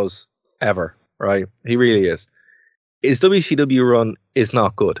promos ever, right? He really is. His WCW run is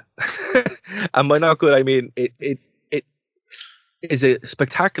not good. And by not good, I mean it is a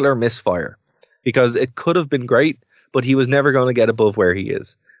spectacular misfire, because it could have been great, but he was never going to get above where he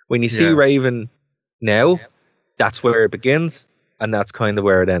is. When you see Raven now, that's where it begins, and that's kind of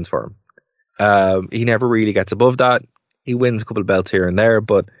where it ends for him. He never really gets above that. He wins a couple of belts here and there,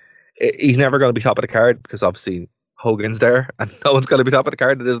 but he's never going to be top of the card, because obviously Hogan's there, and no one's going to be top of the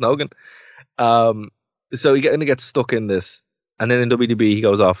card that isn't Hogan. So he gets stuck in this, and then in WWE he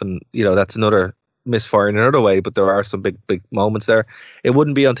goes off, and that's another misfire in another way, but there are some big moments there. It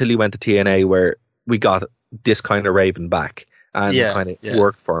wouldn't be until he went to TNA where we got this kind of Raven back and kind of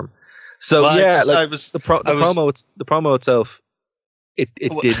worked for him. So the promo itself,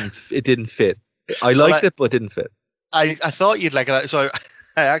 it didn't fit. I liked it, but it didn't fit. I thought you'd like it, so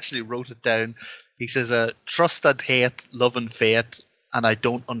I actually wrote it down. He says, "Trust and hate, love and fate, and I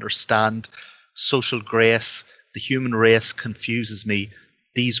don't understand social grace. The human race confuses me.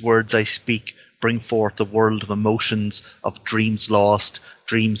 These words I speak bring forth a world of emotions, of dreams lost,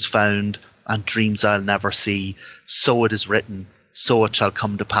 dreams found, and dreams I'll never see. So it is written, so it shall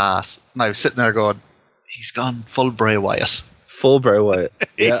come to pass." And I was sitting there going, he's gone full Bray Wyatt. Full Bray Wyatt.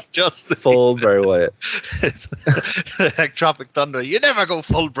 It's just full Bray Wyatt. It's like Tropic Thunder. You never go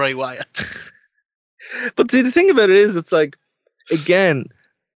full Bray Wyatt. But see, the thing about it is, it's like, again,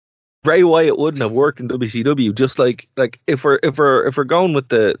 Bray Wyatt wouldn't have worked in WCW. Just like if we're going with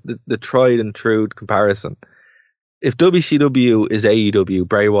the tried and true comparison, if WCW is AEW,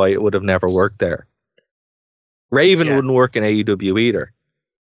 Bray Wyatt would have never worked there. Raven wouldn't work in AEW either.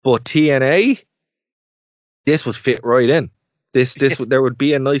 But TNA, this would fit right in. This there would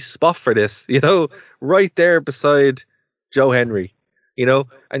be a nice spot for this, right there beside Joe Henry,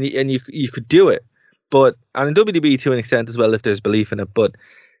 and you could do it. But and in WWE to an extent as well, if there's belief in it. But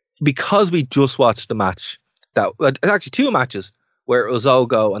because we just watched the match, actually two matches where it was all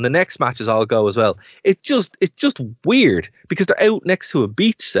go, and the next match is all go as well. It's just weird because they're out next to a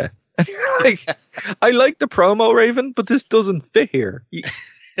beach set, and you're like, I like the promo, Raven, but this doesn't fit here.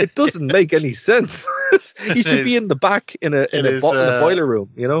 It doesn't make any sense. You should be in the back in a boiler room,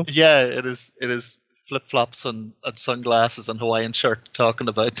 Yeah, it is flip flops and sunglasses and Hawaiian shirt talking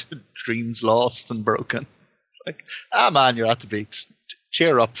about dreams lost and broken. It's like, man, you're at the beach.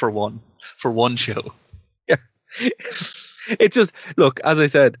 Cheer up for one show. Yeah. It just, look, as I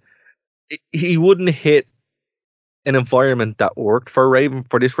said, he wouldn't hit an environment that worked for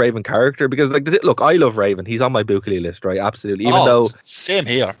this Raven character, because look, I love Raven. He's on my Buachaill list, right? Absolutely. Even though same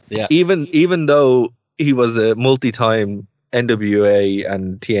here. Yeah. Even though he was a multi-time NWA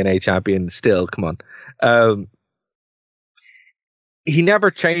and TNA champion still. Come on. He never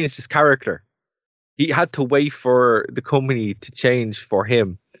changed his character. He had to wait for the company to change for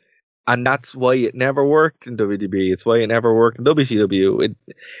him. And that's why it never worked in WWE. It's why it never worked in WCW.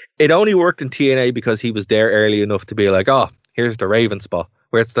 It only worked in TNA because he was there early enough to be like, oh, here's the Raven spot.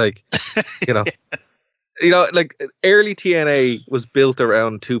 Where it's like, you know, like early TNA was built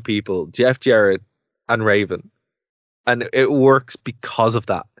around two people, Jeff Jarrett and Raven. And it works because of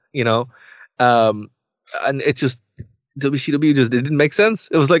that, you know? And it just, WCW just, it didn't make sense.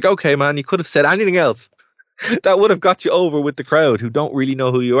 It was like, okay, man, you could have said anything else that would have got you over with the crowd who don't really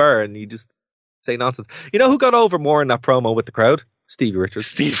know who you are, and you just say nonsense. You know who got over more in that promo with the crowd? Stevie Richards.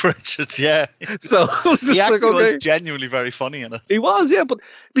 Steve Richards, yeah. So he actually was genuinely very funny in it. He was, yeah, but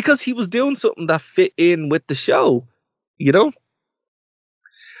because he was doing something that fit in with the show, you know?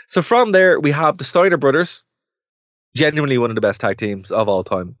 So from there, we have the Steiner brothers, genuinely one of the best tag teams of all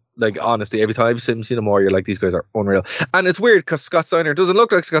time. Like, honestly, every time I've seen them more, you're like, these guys are unreal. And it's weird because Scott Steiner doesn't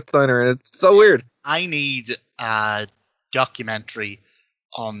look like Scott Steiner, and it's so weird. I need a documentary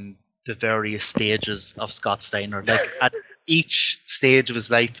on the various stages of Scott Steiner. Like, at each stage of his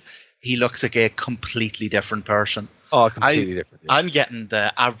life, he looks like a completely different person. Oh, completely different. Yeah. I'm getting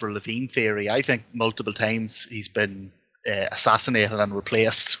the Avril Lavigne theory. I think multiple times he's been assassinated and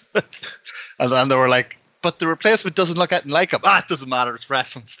replaced. And they were like, but the replacement doesn't look anything like him. It doesn't matter. It's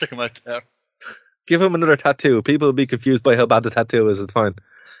wrestling. Stick him out there. Give him another tattoo. People will be confused by how bad the tattoo is. It's fine.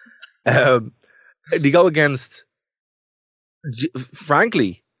 They go against,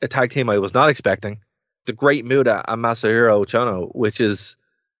 frankly, a tag team I was not expecting. The Great Muta and Masahiro Chono, which is,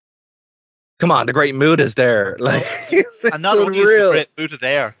 come on, the Great Muta's there. Like, and not only is the Great Muta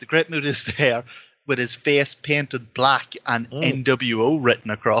there, the Great Muta is there with his face painted black and NWO written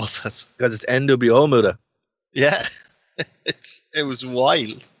across it. Because it's NWO Muta. Yeah, it was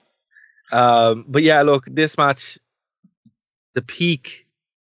wild. But yeah, look, this match, the peak.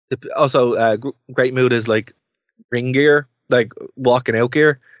 Also, Great Muta is like ring gear, like walking out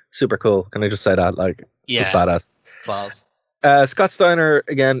gear. Super cool. Can I just say that? Like, yeah, badass. Class. Scott Steiner,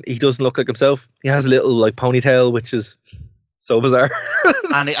 again, he doesn't look like himself. He has a little like ponytail, which is so bizarre.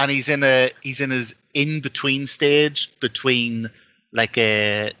 and he's in his in between stage between like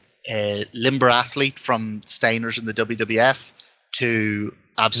a limber athlete from Steiner's in the WWF to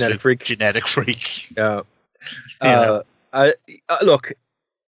absolute genetic freak. Yeah. Look,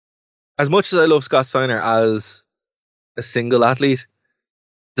 as much as I love Scott Steiner as a single athlete,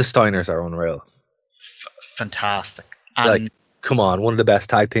 the Steiners are unreal. Fantastic. And like, come on, one of the best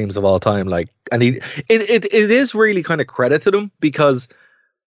tag teams of all time. Like, and it is really kind of credit to them because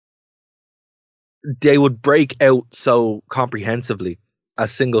they would break out so comprehensively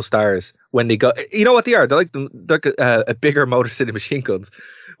as single stars when they go. You know what they are? They're like a bigger Motor City Machine Guns,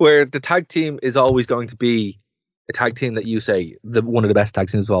 where the tag team is always going to be a tag team that you say one of the best tag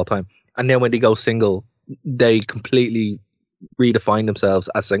teams of all time. And then when they go single, they completely redefine themselves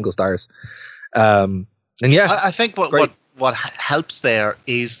as single stars. And yeah, I think what helps there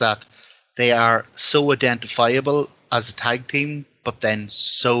is that they are so identifiable as a tag team, but then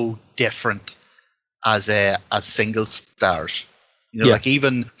so different as single stars. You know, like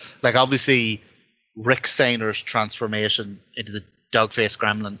even like obviously Rick Steiner's transformation into the Dogface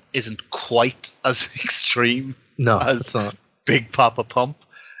Gremlin isn't quite as extreme as Big Papa Pump.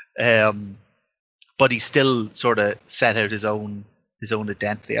 But he still sort of set out his own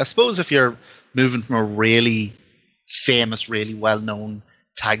identity. I suppose if you're moving from a really famous, really well-known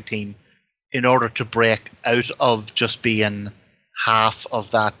tag team, in order to break out of just being half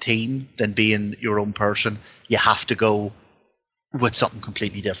of that team, then being your own person, you have to go with something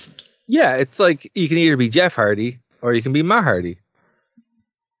completely different. Yeah, it's like you can either be Jeff Hardy or you can be Matt Hardy.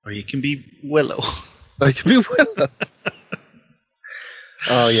 Or you can be Willow. Or you can be Willow.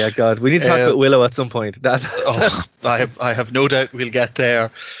 Oh yeah, God! We need to talk about Willow at some point. I have no doubt we'll get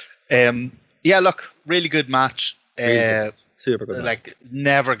there. Yeah, look, really good match. Really super good. Like,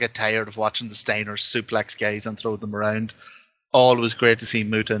 never get tired of watching the Steiners suplex guys and throw them around. Always great to see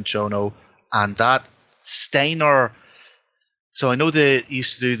Muta and Chono, and that Steiner. So I know they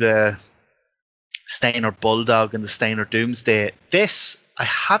used to do the Steiner Bulldog and the Steiner Doomsday. This, I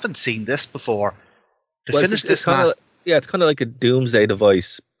haven't seen this before. They finished this match. Yeah, it's kind of like a Doomsday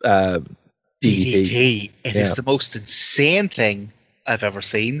Device DDT. It is the most insane thing I've ever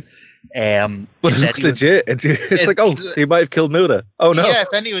seen. But it looks legit. It's like, oh, he might have killed Muta. Oh no. Yeah,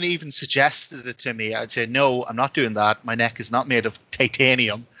 if anyone even suggested it to me, I'd say, no, I'm not doing that. My neck is not made of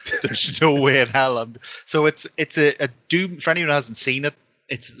titanium. There's no way in hell. So it's a doom. For anyone who hasn't seen it,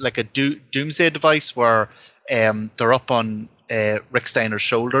 it's like a Doomsday Device where they're up on Rick Steiner's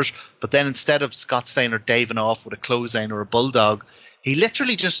shoulders, but then instead of Scott Steiner diving off with a clothesline or a bulldog, he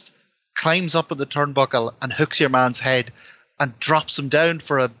literally just climbs up on the turnbuckle and hooks your man's head and drops him down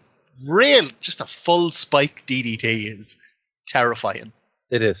for just a full spike DDT. Is terrifying.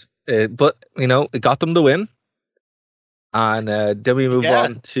 It is. But, it got them the win. And then we move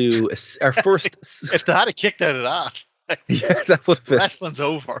on to our first... If they had a kicked out of that, yeah, that would have been... wrestling's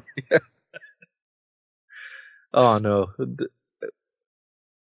over. Yeah. Oh, no.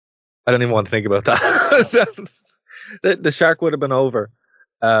 I don't even want to think about that. the shark would have been over.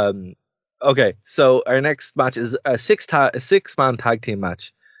 Okay, so our next match is a six-man tag team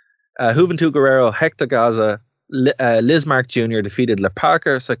match. Juventud Guerrero, Hector Garza, Liz Mark Jr. defeated La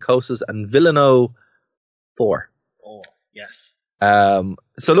Parker, Psychosis, and Villano 4. Oh, yes.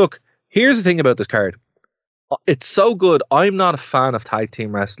 So look, here's the thing about this card. It's so good. I'm not a fan of tag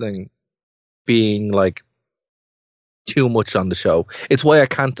team wrestling being like too much on the show. It's why I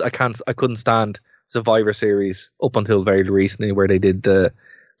couldn't stand Survivor Series up until very recently, where they did the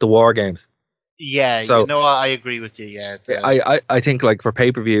War Games. Yeah, so, I agree with you. Yeah, I think like for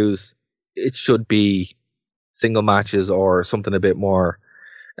pay-per-views, it should be single matches or something a bit more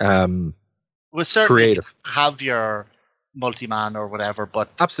creative. Have your multi-man or whatever, but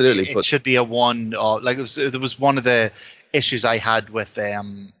absolutely, it should be a one. Like there was one of the issues I had with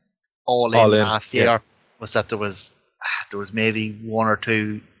All In last year was that there was maybe one or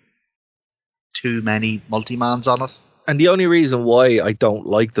two too many multi-mans on it. And the only reason why I don't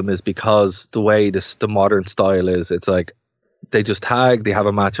like them is because the way the modern style is, it's like they just tag, they have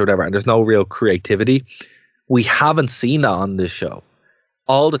a match or whatever, and there's no real creativity. We haven't seen that on this show.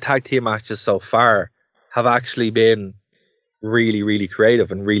 All the tag team matches so far have actually been really, really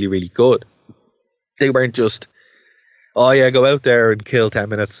creative and really, really good. They weren't just, oh yeah, go out there and kill 10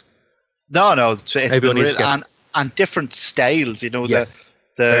 minutes. No, it's been real, and different styles. Yes,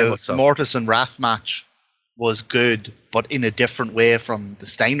 the Mortis and Wrath match was good, but in a different way from the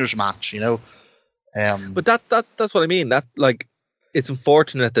Steiners match, But that's what I mean. That like, it's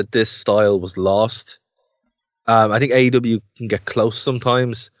unfortunate that this style was lost. I think AEW can get close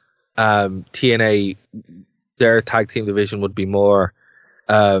sometimes. TNA, their tag team division would be more.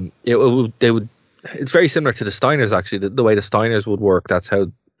 It's very similar to the Steiners actually. The way the Steiners would work. That's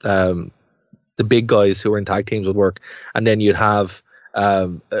how the big guys who are in tag teams would work, and then you'd have a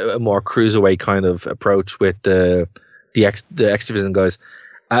more cruiserweight kind of approach with the X Division guys.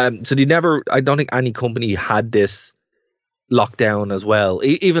 So I don't think any company had this locked down as well.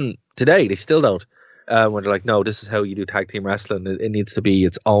 Even today, they still don't. When they're like, no, this is how you do tag team wrestling. It needs to be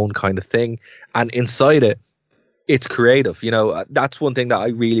its own kind of thing, and inside it, it's creative. That's one thing that I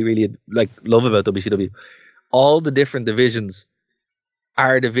really, really love about WCW. All the different divisions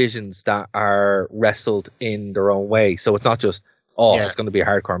are divisions that are wrestled in their own way. So it's not just it's going to be a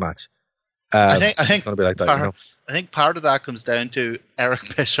hardcore match. I think it's going to be like that. I think part of that comes down to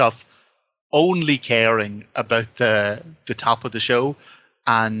Eric Bischoff only caring about the top of the show,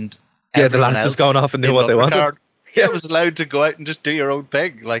 and the lads just going off and doing what they wanted. It was allowed to go out and just do your own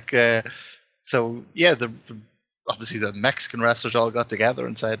thing. Obviously the Mexican wrestlers all got together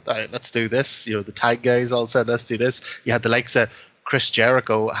and said, all right, let's do this. The tag guys all said, let's do this. You had the likes of Chris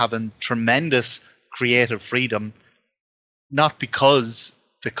Jericho having tremendous creative freedom, not because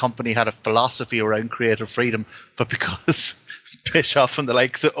the company had a philosophy around creative freedom, but because Bischoff and the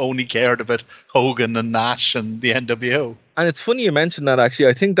likes only cared about Hogan and Nash and the NWO. And it's funny you mentioned that, actually.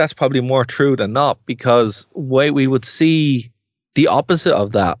 I think that's probably more true than not, because we would see the opposite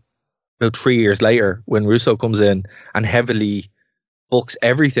of that about 3 years later when Russo comes in and heavily books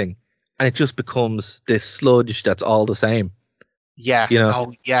everything, and it just becomes this sludge that's all the same. Yeah.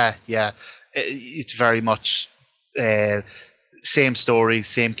 Oh, yeah. It's very much same story,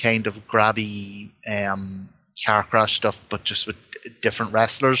 same kind of grabby car crash stuff, but just with different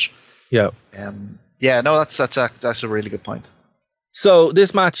wrestlers. Yeah. That's a really good point. So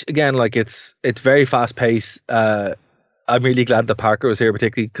this match again, it's very fast paced. I'm really glad that Parker was here,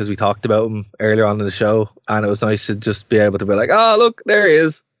 particularly because we talked about him earlier on in the show, and it was nice to just be able to be like, oh look, there he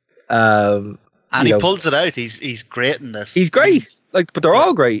is. And he pulls it out. He's great in this. He's great. But they're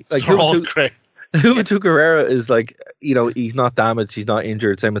all great. They're all great. Juventud Guerrera is he's not damaged, he's not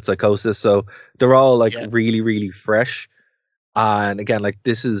injured, same with Psychosis, so they're all really, really fresh. And again,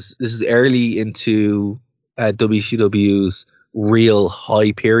 this is early into WCW's real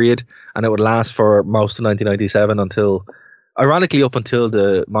high period, and it would last for most of 1997 ironically up until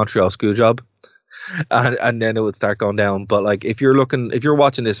the Montreal Screwjob, and then it would start going down. But if you're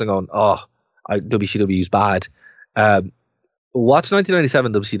watching this and going, WCW's bad, watch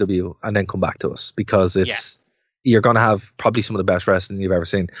 1997 WCW and then come back to us, because you're going to have probably some of the best wrestling you've ever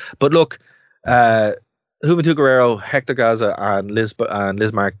seen. But look, Juventud Guerrero, Hector Garza, and Liz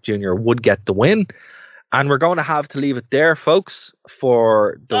Mark Jr. would get the win. And we're going to have to leave it there, folks,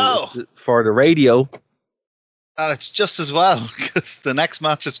 for the radio. And it's just as well, because the next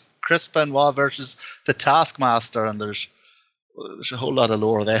match is Chris Benoit versus the Taskmaster, and there's a whole lot of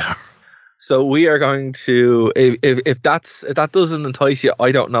lore there. So we are going to, if that doesn't entice you,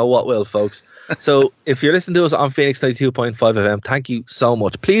 I don't know what will, folks. So if you're listening to us on Phoenix 92.5 FM, thank you so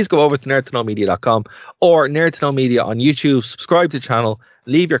much. Please go over to nerdtoknowmedia.com or Nerd to Know Media on YouTube. Subscribe to the channel.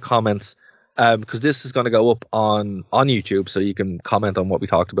 Leave your comments, because this is going to go up on YouTube, so you can comment on what we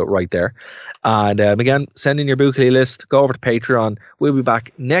talked about right there. And again, send in your buachaill list. Go over to Patreon. We'll be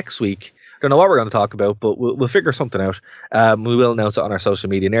back next week. Don't know what we're going to talk about, but we'll figure something out. We will announce it on our social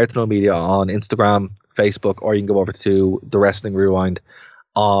media, Nerd to Know Media on Instagram, Facebook, or you can go over to The Wrestling Rewind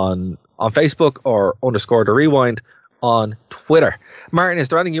on Facebook, or _ The Rewind on Twitter. Martin, is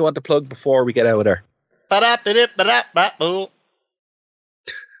there anything you want to plug before we get out of there?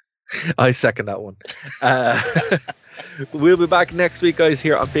 I second that one. We'll be back next week, guys,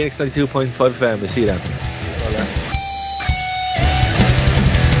 here on Phoenix 92.5 FM. We'll see you then.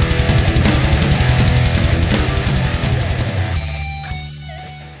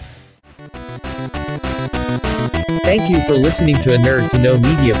 Thank you for listening to a Nerd to Know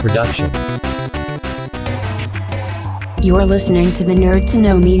Media production. You're listening to the Nerd to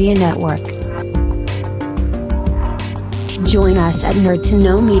Know Media Network. Join us at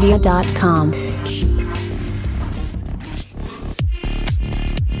nerdtoknowmedia.com.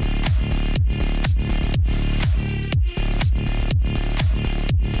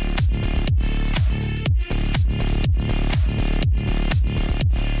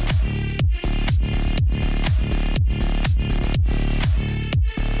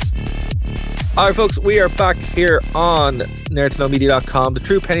 Alright, folks, we are back here on nerdtoknowmedia.com, the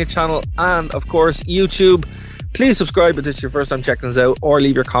True Penny channel, and of course YouTube. Please subscribe if this is your first time checking us out, or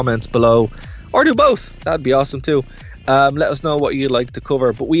leave your comments below, or do both. That'd be awesome too. Let us know what you'd like to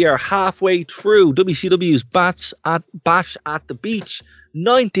cover. But we are halfway through WCW's Bash at the Beach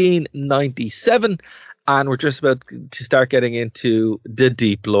 1997, and we're just about to start getting into the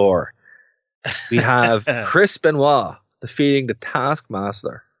deep lore. We have Chris Benoit defeating the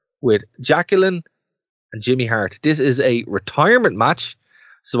Taskmaster with Jacqueline and Jimmy Hart. This is a retirement match,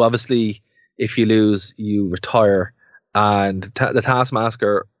 so obviously if you lose, you retire. And the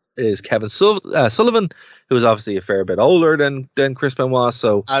Taskmaster is Kevin Sullivan, who is obviously a fair bit older than Chris Benoit.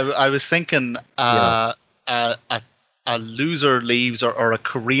 So I was thinking a loser leaves, or a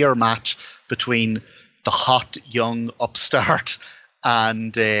career match between the hot young upstart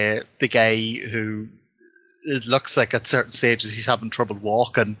and the guy who it looks like at certain stages he's having trouble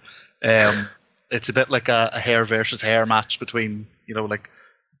walking. It's a bit like a hair versus hair match between, like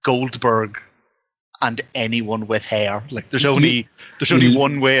Goldberg and anyone with hair. Like there's only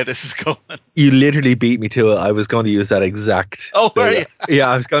one way this is going. You literally beat me to it. I was going to use that exact. Oh, were you? Yeah,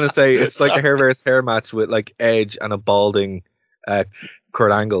 I was going to say it's like a hair versus hair match with like Edge and a balding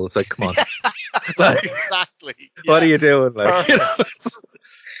Kurt Angle. It's like, come on. Like, exactly. What are you doing? Like,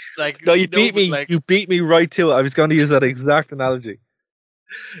 like, no, you beat me. You beat me right to it. I was going to use that exact analogy.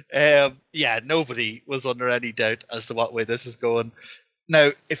 Nobody was under any doubt as to what way this is going.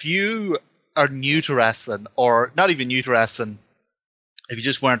 Now, if you are new to wrestling, or not even new to wrestling, if you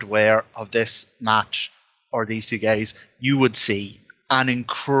just weren't aware of this match or these two guys, you would see an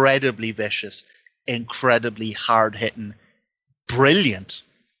incredibly vicious, incredibly hard-hitting, brilliant,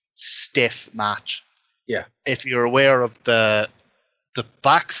 stiff match. Yeah. If you're aware of the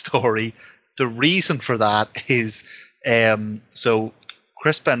backstory, the reason for that is so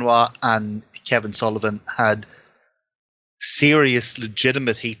Chris Benoit and Kevin Sullivan had serious,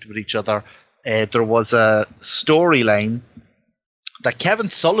 legitimate heat with each other. There was a storyline that Kevin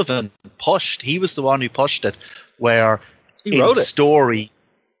Sullivan pushed. He was the one who pushed it, where in story,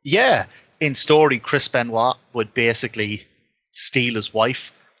 Chris Benoit would basically steal his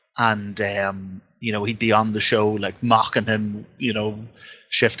wife, and he'd be on the show like mocking him,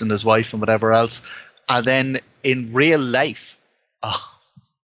 shifting his wife and whatever else. And then in real life,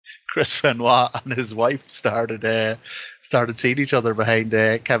 Chris Benoit and his wife started seeing each other behind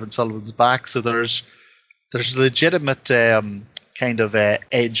Kevin Sullivan's back. So there's legitimate kind of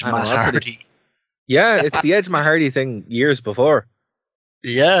Edge Matt Hardy. Yeah, it's the Edge Matt Hardy thing years before.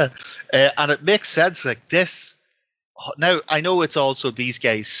 Yeah, and it makes sense like this. Now, I know it's also these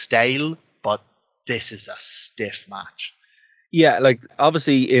guys' style, but this is a stiff match. Yeah, like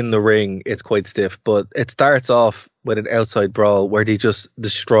obviously in the ring it's quite stiff, but it starts off with an outside brawl where they just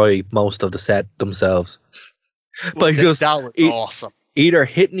destroy most of the set themselves. Well, Like just that was awesome. Either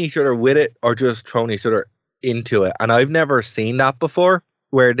hitting each other with it or just throwing each other into it. And I've never seen that before,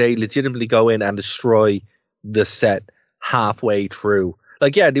 where they legitimately go in and destroy the set halfway through.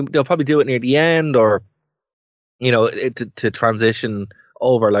 Like, yeah, they'll probably do it near the end, or to transition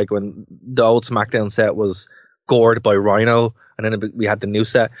over, like when the old SmackDown set was gored by Rhino, and then we had the new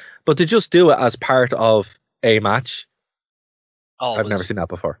set. But to just do it as part of a match, I've never seen that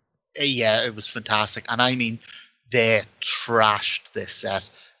before. Yeah, it was fantastic. And I mean, they trashed this set.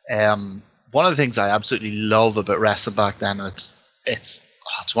 One of the things I absolutely love about wrestling back then, and it's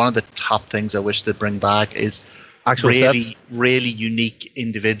one of the top things I wish they'd bring back, is actual really unique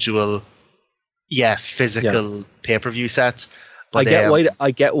individual, physical pay-per-view sets. But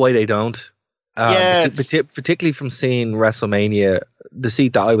I get why they don't. Particularly from seeing WrestleMania, the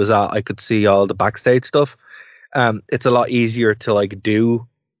seat that I was at, I could see all the backstage stuff. It's a lot easier to like do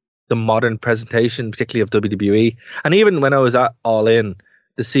the modern presentation, particularly of WWE. And even when I was at All In,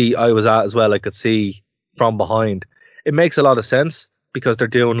 the seat I was at as well, I could see from behind. It makes a lot of sense because they're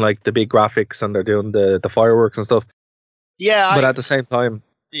doing like the big graphics and they're doing the fireworks and stuff. Yeah, but at the same time,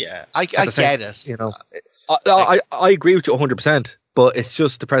 I get it. You know, I agree with you 100%. But it's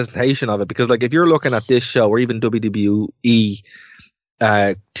just the presentation of it, because like if you're looking at this show or even WWE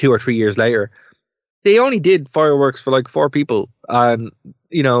 2 or 3 years later, they only did fireworks for like 4 people, and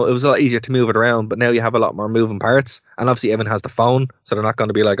it was a lot easier to move it around. But now you have a lot more moving parts, and obviously everyone has the phone, so they're not going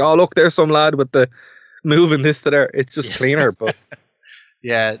to be like, oh look, there's some lad with the moving this to there. It's just cleaner. But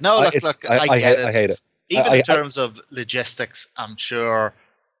yeah, no, look, I get it. I hate it. Even in terms of logistics, I'm sure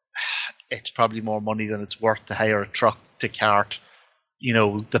it's probably more money than it's worth to hire a truck to cart,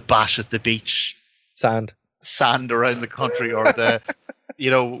 the bash at the beach, sand around the country, or the,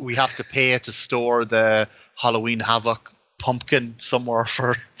 we have to pay to store the Halloween Havoc pumpkin somewhere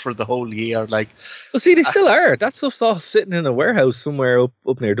for the whole year. Like, well, see, they still are. That stuff's all sitting in a warehouse somewhere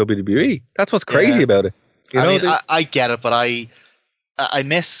up near WWE. That's what's crazy about it. I get it, but I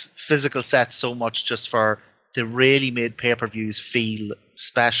miss physical sets so much, just for they really made pay-per-views feel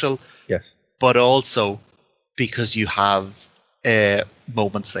special. Yes, but also because you have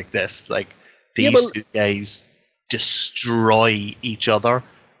moments like this, like these two guys destroy each other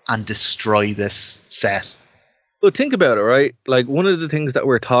and destroy this set. Well, think about it, right? Like, one of the things that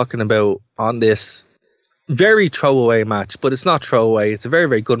we're talking about on this very throwaway match, but it's not throwaway, it's a very,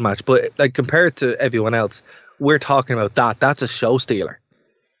 very good match, but like compared to everyone else, we're talking about that's a show stealer.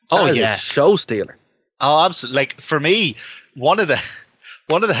 A show stealer. Oh, absolutely. Like, for me, one of the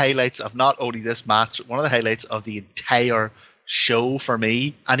highlights of not only this match, one of the highlights of the entire show for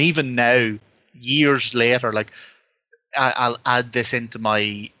me, and even now, years later, like, I'll add this into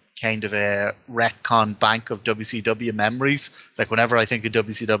my kind of a retcon bank of WCW memories. Like, whenever I think of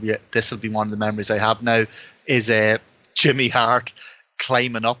WCW, this will be one of the memories I have now, is Jimmy Hart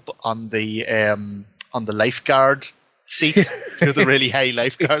climbing up on the lifeguard seat, to the really high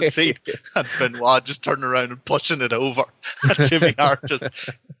lifeguard seat, and Benoit just turning around and pushing it over, and Jimmy Hart just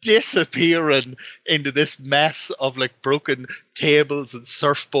disappearing into this mess of like broken tables and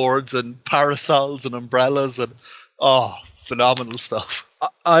surfboards and parasols and umbrellas, and phenomenal stuff.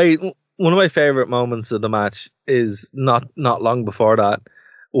 One of my favorite moments of the match is not long before that,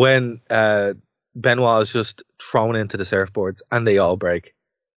 when Benoit is just thrown into the surfboards and they all break.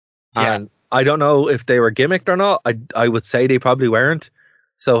 Yeah. And I don't know if they were gimmicked or not. I would say they probably weren't.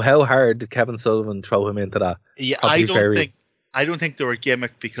 So how hard did Kevin Sullivan throw him into that? Yeah, I don't think they were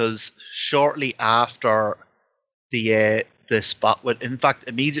gimmicked, because shortly after the spot with, in fact,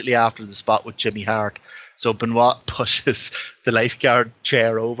 immediately after the spot with Jimmy Hart, so Benoit pushes the lifeguard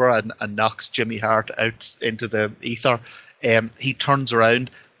chair over and knocks Jimmy Hart out into the ether. He turns around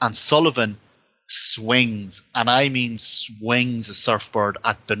and Sullivan swings, and I mean swings, a surfboard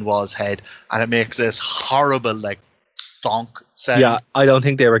at Benoit's head, and it makes this horrible like thonk sound. Yeah, I don't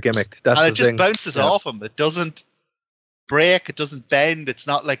think they were gimmicked. That's and the it just thing. Bounces off him. It doesn't break. It doesn't bend. It's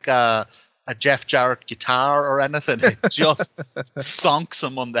not like a Jeff Jarrett guitar or anything. It just thonks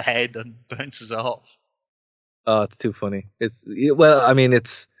him on the head and bounces off. Oh, it's too funny. It's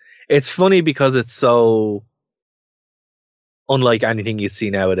funny because it's so unlike anything you see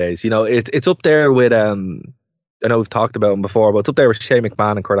nowadays. It's up there with I know we've talked about him before, but it's up there with Shane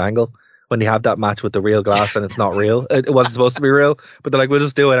McMahon and Kurt Angle when they have that match with the real glass and it's not real. It wasn't supposed to be real, but they're like, we'll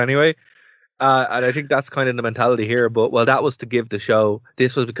just do it anyway. And I think that's kind of the mentality here. But that was to give the show.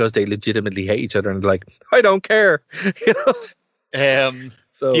 This was because they legitimately hate each other and like, I don't care.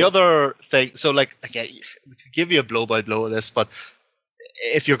 The other thing, so like, again, we could give you a blow by blow of this, but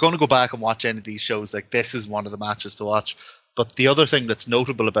if you're going to go back and watch any of these shows, like this is one of the matches to watch. But the other thing that's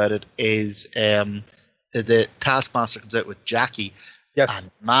notable about it is the Taskmaster comes out with Jackie. Yes.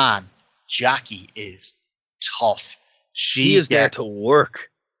 And man, Jackie is tough. She is there to work.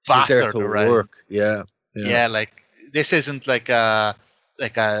 She's there to work. Yeah. Like this isn't like a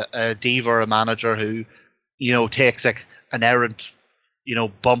diva or a manager who, takes like an errant,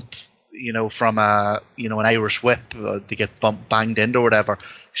 bump, from an Irish whip to get banged into or whatever.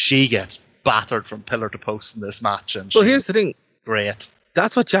 She gets battered from pillar to post in this match, and here's the thing. Great.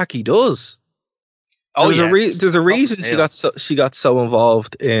 That's what Jackie does. There's a reason she got so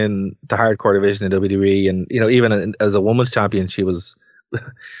involved in the hardcore division in WWE, and even as a women's champion, she was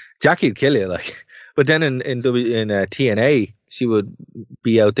Jackie'd kill you like. But then in TNA, she would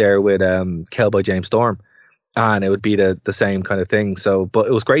be out there with Cowboy James Storm, and it would be the same kind of thing. So, but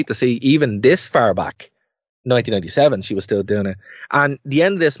it was great to see even this far back, 1997, she was still doing it. And the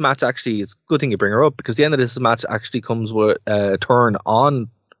end of this match actually, it's a good thing you bring her up, because the end of this match actually comes with a turn on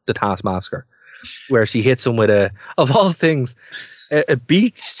the Taskmaster, where she hits him with of all things, a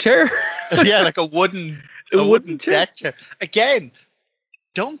beach chair. Yeah, like a wooden deck chair. Again,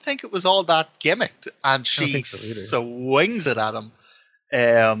 don't think it was all that gimmicked, and she swings it at him.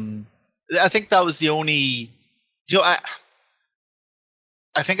 I think that was the only. I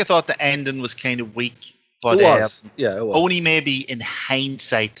think I thought the ending was kind of weak, but it was. It was. Only maybe in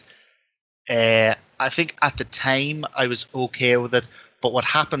hindsight. I think at the time I was okay with it, but what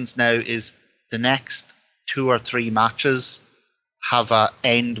happens now is the next 2 or 3 matches have a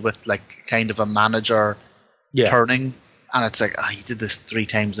end with like kind of a manager turning, and it's like, you did this 3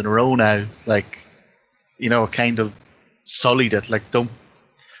 times in a row now, like, kind of sullied it. Like, don't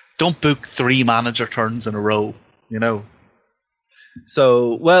book 3 manager turns in a row,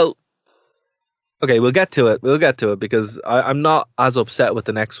 So, well, okay, we'll get to it because I'm not as upset with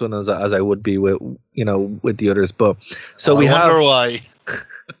the next one as I would be with with the others. But so I wonder why.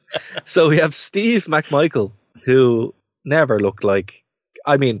 So we have Steve McMichael, who never looked like.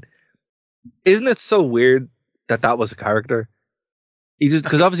 I mean, isn't it so weird that was a character?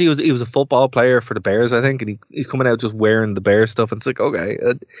 Because obviously he was a football player for the Bears, I think, and he's coming out just wearing the Bears stuff, and it's like, okay,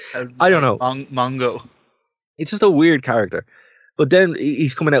 I don't know, Mongo. It's just a weird character. But then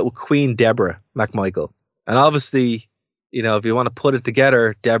he's coming out with Queen Deborah McMichael, and obviously, if you want to put it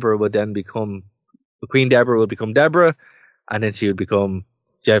together, Queen Deborah would become Deborah, and then she would become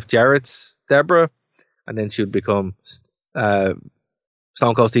Jeff Jarrett's Deborah, and then she would become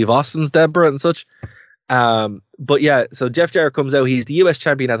Stone Cold Steve Austin's Deborah and such. But yeah, so Jeff Jarrett comes out. He's the US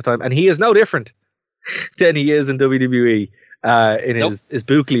champion at the time, and he is no different than he is in WWE in his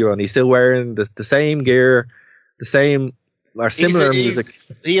Bookley run. He's still wearing the same gear, the same or similar music.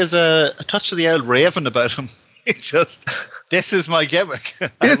 He has a touch of the old Raven about him. It's just, this is my gimmick.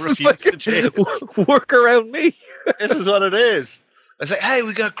 I refuse to change. Work around me. This is what it is. I say, hey,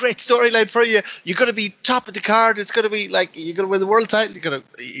 we got a great storyline for you. You're going to be top of the card. It's going to be like, you're going to win the world title.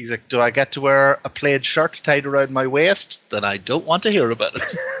 He's like, do I get to wear a plaid shirt tied around my waist? Then I don't want to hear about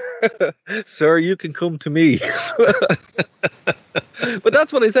it. Sir, you can come to me. But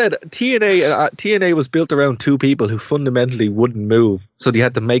that's what I said. TNA was built around 2 people who fundamentally wouldn't move. So they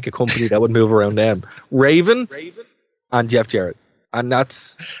had to make a company that would move around them. Raven and Jeff Jarrett. And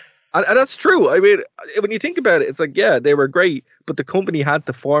that's true. I mean, when you think about it, it's like, yeah, they were great, but the company had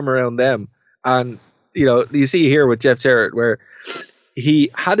to form around them. And, you see here with Jeff Jarrett where he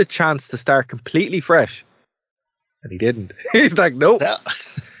had a chance to start completely fresh, and he didn't. He's like, nope,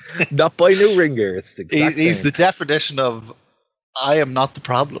 not by new ring gear. It's the exact he's same. The definition of, I am not the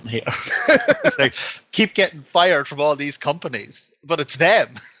problem here. It's like, keep getting fired from all these companies, but it's them.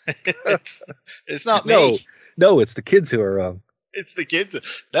 It's not me. No, it's the kids who are wrong. It's the kids.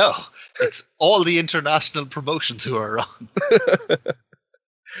 No, it's all the international promotions who are wrong.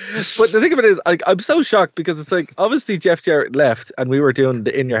 But the thing of it is, I'm so shocked because it's like, obviously Jeff Jarrett left and we were doing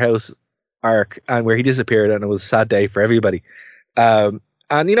the In Your House arc, and where he disappeared, and it was a sad day for everybody. And,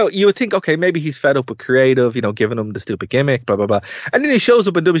 you would think, okay, maybe he's fed up with creative, giving him the stupid gimmick, blah, blah, blah. And then he shows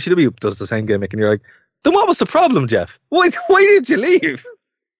up in WCW, does the same gimmick, and you're like, then what was the problem, Jeff? Why did you leave?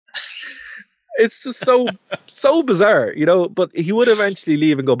 It's just so bizarre, but he would eventually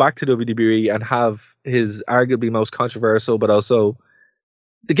leave and go back to WWE and have his arguably most controversial, but also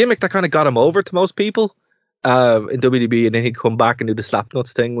the gimmick that kind of got him over to most people in WWE, and then he'd come back and do the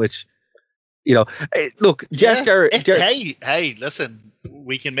Slapnuts thing, which, look, Jeff Jarrett... Hey, listen,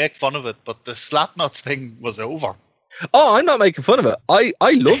 we can make fun of it, but the Slapnuts thing was over. Oh, I'm not making fun of it. I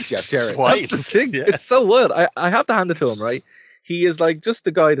love Jeff Jarrett. That's the thing. Yeah. It's so wild. I have to hand it to him, right? he is like just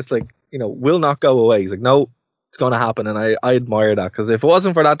the guy that's like, will not go away. He's like, no, it's going to happen. And I admire that, because if it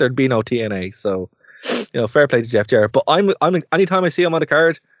wasn't for that, there'd be no TNA. So, fair play to Jeff Jarrett. But I'm anytime I see him on the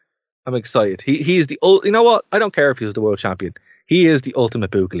card, I'm excited. He's the you know what? I don't care if he was the world champion. He is the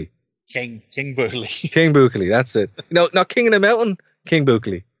ultimate Buachaill. King Buachaill. King Buachaill, that's it. Not King of the Mountain, King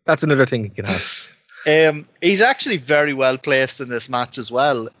Buachaill. That's another thing he can have. He's actually very well placed in this match as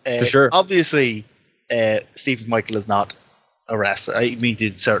well. For sure. Obviously, Steve McMichael is not a wrestler. I mean, he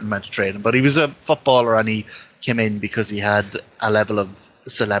did a certain amount of training, but he was a footballer, and he came in because he had a level of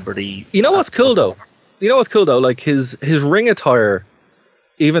celebrity. You know what's cool though? Like his ring attire,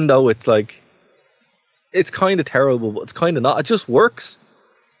 even though it's like, it's kind of terrible, but it's kind of not. It just works.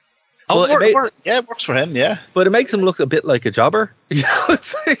 Oh, it works for him, yeah. But it makes him look a bit like a jobber.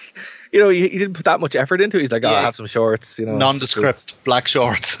 It's like, he didn't put that much effort into it. He's like, I have some shorts, nondescript black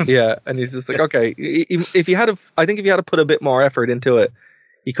shorts. Yeah, and he's just like, okay. If you had to put a bit more effort into it,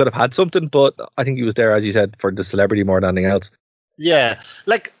 he could have had something. But I think he was there, as you said, for the celebrity more than anything else. Yeah,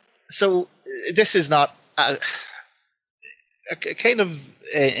 so this is not kind of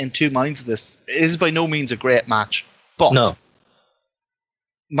in two minds of this. It is by no means a great match, but no.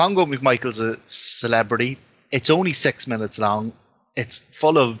 Mongo McMichael's a celebrity. It's only 6 minutes long. It's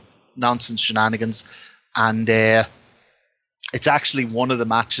full of nonsense shenanigans, and it's actually one of the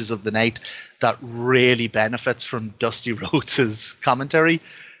matches of the night that really benefits from Dusty Rhodes' commentary.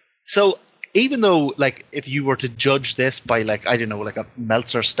 So even though, if you were to judge this by, I don't know, a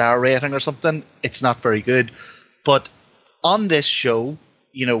Meltzer star rating or something, it's not very good. But on this show,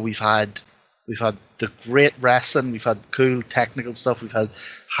 we've had the great wrestling, we've had cool technical stuff, we've had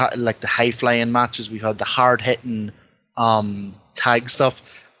the high flying matches, we've had the hard hitting tag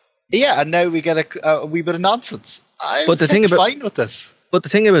stuff. Yeah, and now we get a wee bit of nonsense. I was fine with this. But the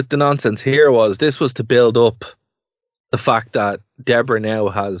thing about the nonsense here was to build up the fact that Deborah now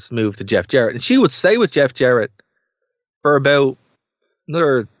has moved to Jeff Jarrett, and she would stay with Jeff Jarrett for about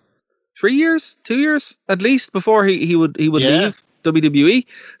another 2 years at least before he would leave WWE.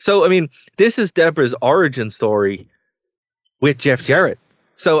 So I mean, this is Deborah's origin story with Jeff Jarrett.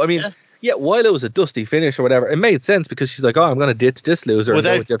 So I mean, while it was a dusty finish or whatever, it made sense, because she's like, I'm going to ditch this loser and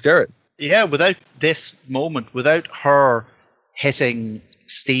go with Jeff Jarrett. Yeah, without this moment, without her hitting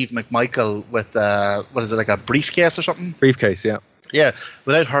Steve McMichael with a briefcase or something? Briefcase, yeah. Yeah,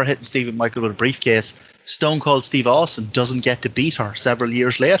 without her hitting Steve McMichael with a briefcase, Stone Cold Steve Austin doesn't get to beat her several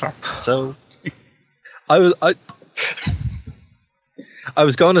years later. So I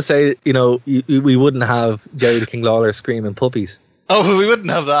was going to say, we wouldn't have Jerry the King Lawler screaming puppies. Oh, we wouldn't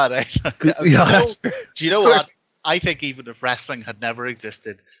have that. Yeah, do you know what? I think even if wrestling had never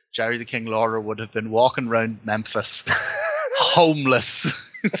existed, Jerry the King Lawler would have been walking around Memphis, homeless,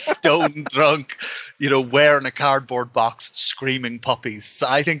 stone drunk, wearing a cardboard box, screaming puppies. So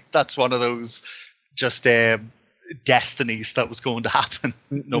I think that's one of those just destinies that was going to happen.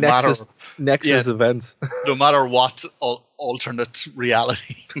 Nexus events. No matter what alternate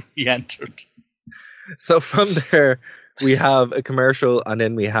reality we entered. So from there, we have a commercial, and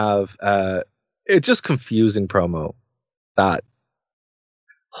then we have it's just confusing promo that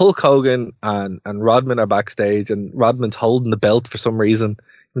Hulk Hogan and Rodman are backstage, and Rodman's holding the belt for some reason,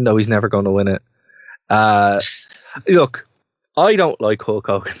 even though he's never going to win it. Look, I don't like Hulk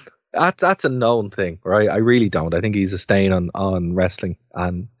Hogan. That's a known thing, right? I really don't. I think he's a stain on wrestling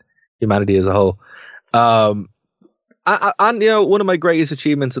and humanity as a whole. And one of my greatest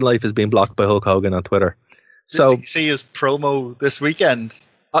achievements in life is being blocked by Hulk Hogan on Twitter. So, did you see his promo this weekend?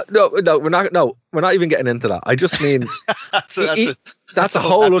 No, we're not. No, we're not even getting into that. I just mean that's a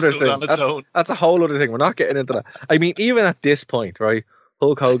whole other thing. That's a whole other thing. We're not getting into that. I mean, even at this point, right?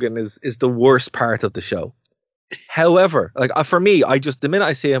 Hulk Hogan is the worst part of the show. However, for me, the minute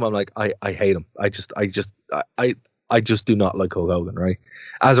I see him, I'm like, I hate him. I just do not like Hulk Hogan, right?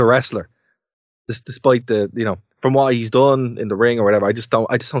 As a wrestler, despite from what he's done in the ring or whatever, I just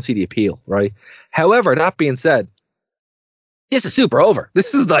don't see the appeal, right? However, that being said, this is super over.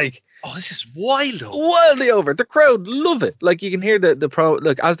 This is this is wildly over. The crowd love it. You can hear the pro.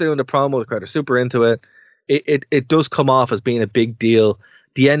 As they're doing the promo, the crowd are super into it. It does come off as being a big deal.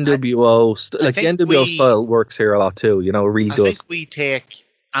 The NWO, the NWO style works here a lot too. It really does. I think we take,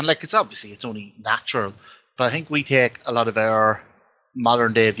 and it's only natural, but I think we take a lot of our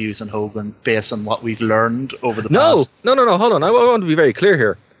modern day views on Hogan based on what we've learned over the past. No. Hold on. I want to be very clear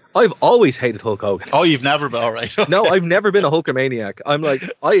here. I've always hated Hulk Hogan. Oh, you've never been, all right. No, I've never been a Hulkamaniac. I'm like,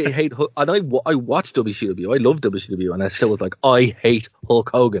 I hate Hulk, and I watched WCW. I love WCW, and I still was like, I hate Hulk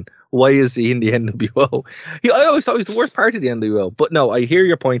Hogan. Why is he in the NWO? I always thought he was the worst part of the NWO. But no, I hear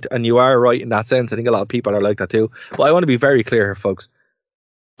your point, and you are right in that sense. I think a lot of people are like that too. But I want to be very clear here, folks.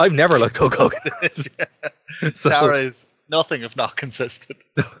 I've never liked Hulk Hogan. Sarah is nothing if not consistent.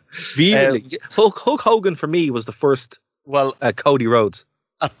 Hulk Hogan for me was the first Cody Rhodes.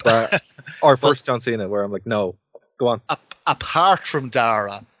 Or first John Cena, where I'm like, no, go on. Apart from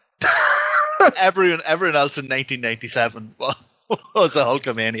Dara, everyone else in 1997 was a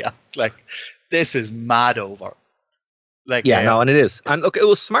Hulkamaniac. Like, this is mad over. Like, and it is. And look, it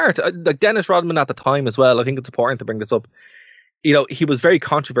was smart. Like Dennis Rodman at the time as well. I think it's important to bring this up. You know, he was very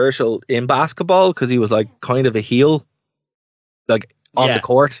controversial in basketball because he was like kind of a heel, like on the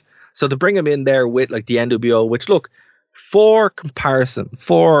court. So to bring him in there with like the NWO, which look, for comparison,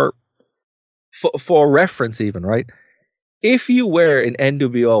 for reference even, right? If you wear an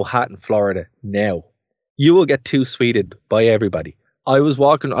NWO hat in Florida now, you will get too sweeted by everybody. I was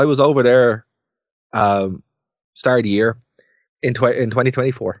over there start of the year in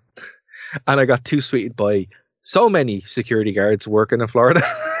 2024, and I got too sweeted by so many security guards working in Florida.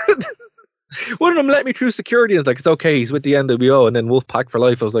 One of them let me through security and was like, it's okay, he's with the NWO, and then Wolfpack for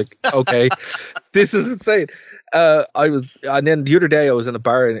life. I was like, okay, this is insane. And then the other day I was in a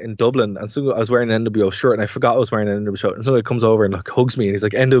bar in Dublin, and so I was wearing an NWO shirt, and I forgot I was wearing an NWO shirt, and somebody comes over and like hugs me, and he's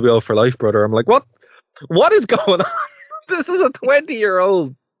like, NWO for life, brother. I'm like, what is going on? This is a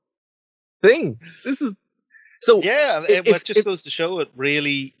 20-year-old thing. This is so. Yeah, it just goes to show it.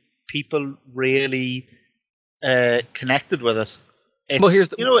 Really, people really connected with it.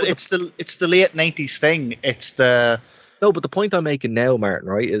 It's the late 90s thing. But the point I'm making now, Martin,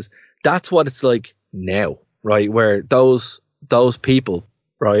 right, is that's what it's like now, right? Where those people,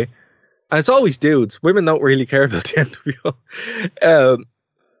 right, and it's always dudes. Women don't really care about the NWO.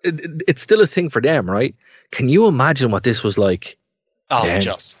 It's still a thing for them, right? Can you imagine what this was like? Can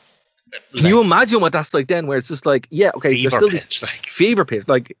you imagine what that's like then? Where it's just like, yeah, okay, there's still this fever pitch,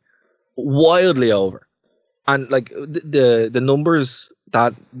 like wildly over. And like the numbers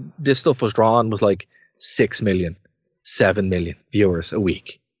that this stuff was drawn was like 6 million, 7 million viewers a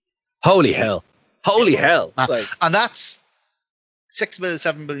week. Holy hell. Like, and that's 6 million,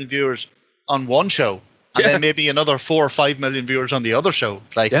 7 million viewers on one show. And then maybe another 4 or 5 million viewers on the other show.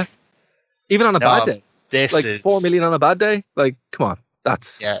 Like, even on a bad day. This like is 4 million on a bad day. Like, come on.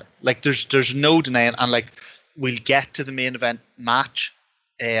 That's like there's no denying. And like, we'll get to the main event match.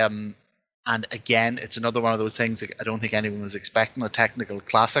 And again, it's another one of those things. Like, I don't think anyone was expecting a technical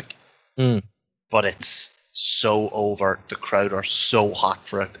classic, but it's so over. The crowd are so hot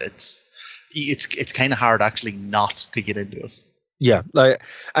for it. It's kind of hard actually not to get into it. Yeah, like,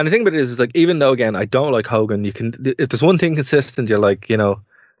 and the thing about it is like, even though again I don't like Hogan, you can, if there's one thing consistent, you're like, you know,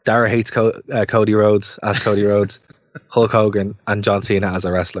 Dara hates Cody Rhodes as Cody Rhodes, Hulk Hogan and John Cena as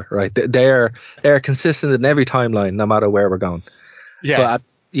a wrestler, right? They're consistent in every timeline, no matter where we're going. Yeah. But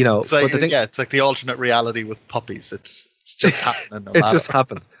you know, it's like, but the thing, it's like the alternate reality with puppies. It's just happening. No it matter. Just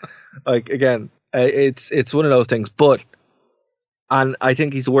happens. Like, again, it's one of those things. But, and I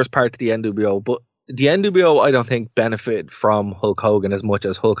think he's the worst part of the NWO. But the NWO, I don't think benefit from Hulk Hogan as much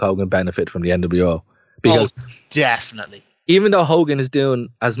as Hulk Hogan benefit from the NWO. Because definitely, even though Hogan is doing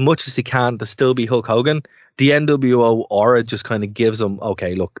as much as he can to still be Hulk Hogan, the NWO aura just kind of gives him,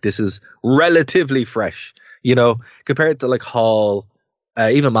 okay, look, this is relatively fresh, you know, compared to like Hall.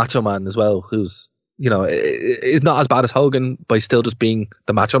 Even Macho Man as well, who's, you know, is not as bad as Hogan, but still just being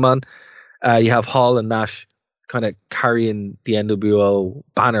the Macho Man. You have Hall and Nash kind of carrying the NWO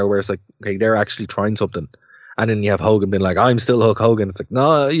banner, where it's like, okay, they're actually trying something. And then you have Hogan being like, I'm still Hulk Hogan. It's like,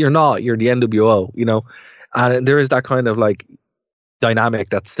 no, you're not. You're the NWO, you know. And there is that kind of like dynamic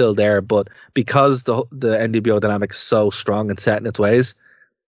that's still there, but because the NWO dynamic is so strong and set in its ways,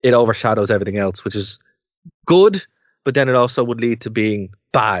 it overshadows everything else, which is good. But then it also would lead to being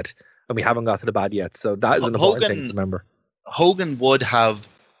bad, and we haven't got to the bad yet. So that is an important thing to remember. Hogan would have,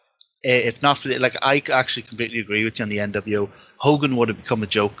 if not for like, I actually completely agree with you on the NWO. Hogan would have become a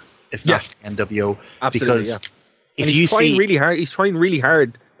joke if not for the NWO. Absolutely, because if he's trying really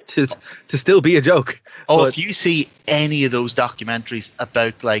hard to still be a joke. Oh, if you see any of those documentaries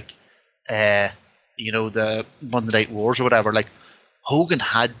about like, you know, the Monday Night Wars or whatever, like Hogan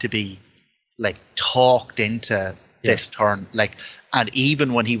had to be like talked into this turn, like, and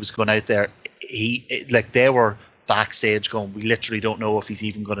even when he was going out there, they were backstage going, we literally don't know if he's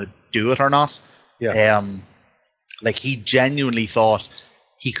even going to do it or not. Like, he genuinely thought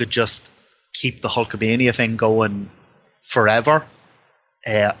he could just keep the Hulkamania thing going forever,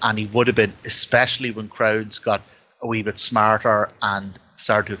 and he would have been, especially when crowds got a wee bit smarter and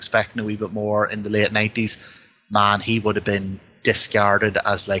started to expect a wee bit more in the late 90s. Man, he would have been discarded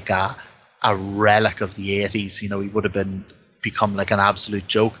as like a relic of the 80s. You know, he would have become like an absolute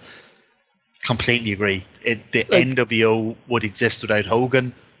joke. Completely agree. The NWO would exist without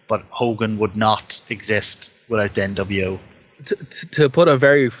Hogan, but Hogan would not exist without the NWO. To put a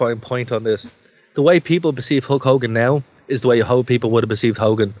very fine point on this, the way people perceive Hulk Hogan now is the way people would have perceived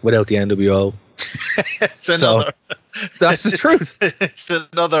Hogan without the NWO. That's the truth. It's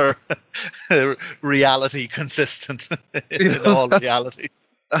another reality consistent in all realities.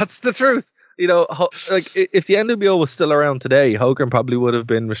 That's the truth. You know, like if the NWO was still around today, Hogan probably would have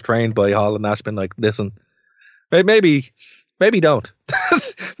been restrained by Hall and Nash, been like, listen, maybe don't.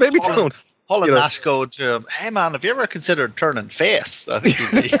 Maybe don't. Hall and Nash go to him, hey man, have you ever considered turning face? I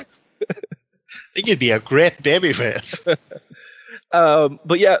think you'd be a great baby face.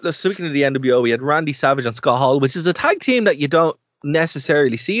 But yeah, speaking of the NWO, we had Randy Savage and Scott Hall, which is a tag team that you don't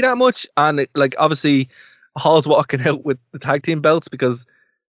necessarily see that much. And like obviously Hall's walking out with the tag team belts because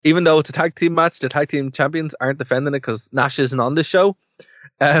even though it's a tag team match, the tag team champions aren't defending it because Nash isn't on this show.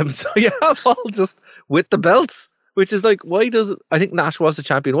 So you have Hall just with the belts, which is like, I think Nash was the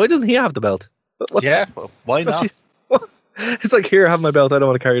champion. Why doesn't he have the belt? Well, why not? It's like, here, have my belt. I don't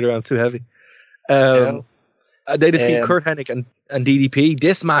want to carry it around. It's too heavy. They defeat Kurt Hennig and DDP.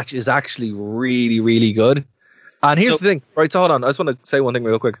 This match is actually really, really good. And here's the thing. Right, so hold on. I just want to say one thing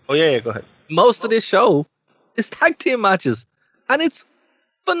real quick. Oh, yeah, go ahead. Most of this show is tag team matches. And it's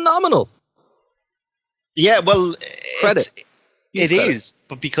phenomenal. Yeah, well, credit. It is,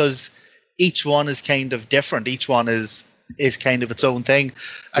 but because each one is kind of different. Each one is kind of its own thing.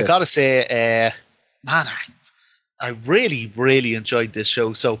 I gotta say, man, I really, really enjoyed this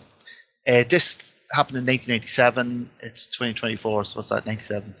show. So this happened in 1987. It's 2024. So what's that?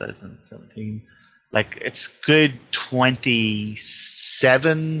 97, 2017. Like, it's good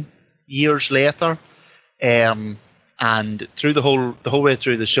 27 years later. And through the whole way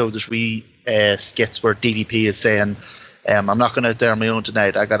through the show, there's skits where DDP is saying, I'm not going out there on my own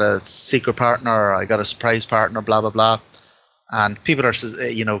tonight. I got a secret partner. I got a surprise partner, blah, blah, blah. And people are,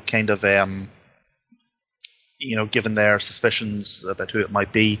 kind of, given their suspicions about who it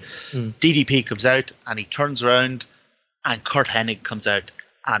might be. DDP comes out and he turns around and Kurt Hennig comes out.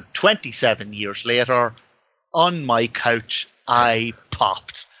 And 27 years later, on my couch, I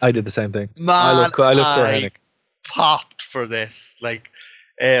popped. I did the same thing. Man, I love Kurt Hennig. Popped for this. Like,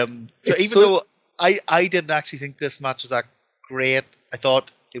 so even though I didn't actually think this match was that great, I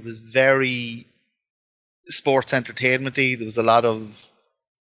thought it was very sports entertainment-y. There was a lot of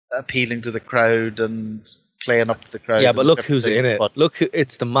appealing to the crowd and playing up to the crowd. Yeah, but look who's in it. Look,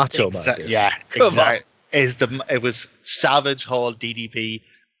 it's the Macho Man. Yeah, exactly. It was Savage, Hall, DDP,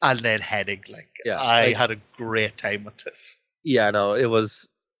 and then Hennig. I had a great time with this. Yeah, no, it was.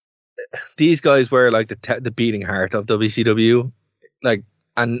 These guys were like the beating heart of WCW. Like,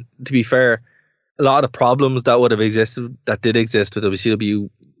 and to be fair, a lot of the problems that would have existed, that did exist with WCW,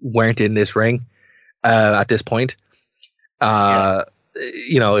 weren't in this ring at this point.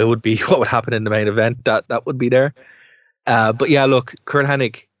 It would be what would happen in the main event that would be there. But yeah, look, Kurt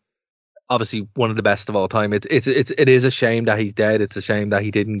Hennig, obviously one of the best of all time. It is a shame that he's dead. It's a shame that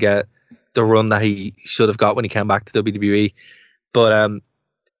he didn't get the run that he should have got when he came back to WWE. But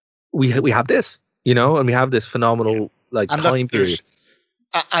we have this, and we have this phenomenal time period.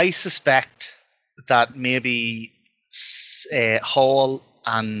 I suspect that maybe Hall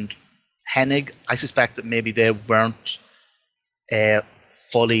and Hennig, I suspect that maybe they weren't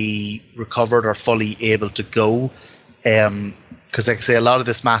fully recovered or fully able to go. Because like I say, a lot of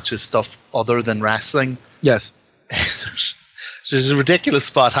this match is stuff other than wrestling. Yes. There's a ridiculous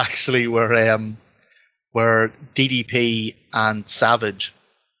spot actually where DDP and Savage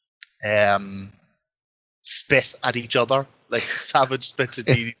spit at each other. Like, Savage spits at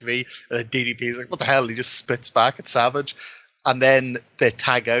DDP, and then DDP is like, what the hell? He just spits back at Savage. And then they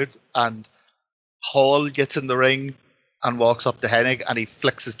tag out, and Hall gets in the ring and walks up to Hennig, and he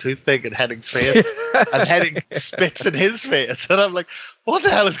flicks his toothpick at Hennig's face, and Hennig spits in his face. And I'm like, what the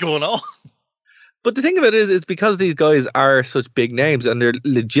hell is going on? But the thing of it is, it's because these guys are such big names, and they're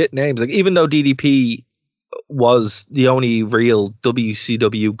legit names. Like, even though DDP was the only real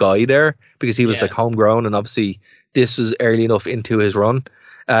WCW guy there, because he was like homegrown, and obviously this was early enough into his run.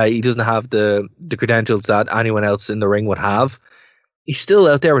 He doesn't have the credentials that anyone else in the ring would have. He's still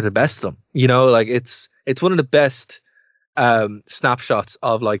out there with the best of them. It's one of the best snapshots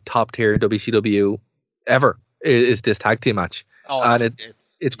of like top tier WCW ever is this tag team match. And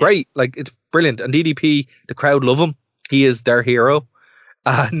it's great. Like, it's brilliant. And DDP, the crowd love him. He is their hero.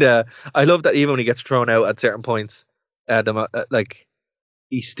 And I love that even when he gets thrown out at certain points,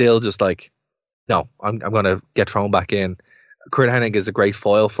 he's still just like, no, I'm going to get thrown back in. Kurt Hennig is a great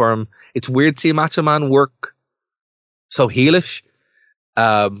foil for him. It's weird to see Macho Man work so heelish,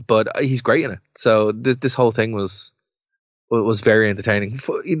 but he's great in it. So this whole thing was very entertaining.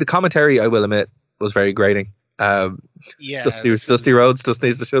 The commentary, I will admit, was very grating. Dusty Rhodes just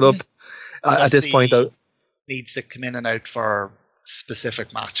needs to shut up. At this point, though, needs to come in and out for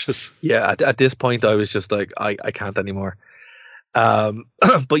specific matches. Yeah, at this point, I was just like, I can't anymore.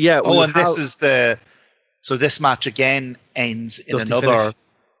 But yeah. So this match again ends in Dusty another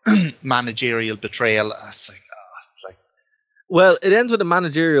managerial betrayal. I was like, well, it ends with a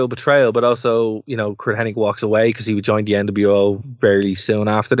managerial betrayal, but also, Kurt Hennig walks away because he would join the NWO very soon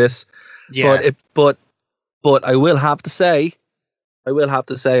after this. Yeah. But I will have to say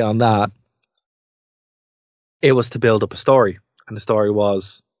on that, it was to build up a story, and the story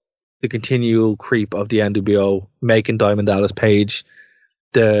was the continual creep of the NWO, making Diamond Dallas Page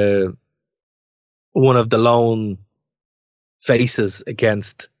one of the lone faces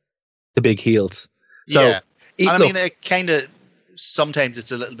against the big heels. So, yeah. I mean, it kind of, sometimes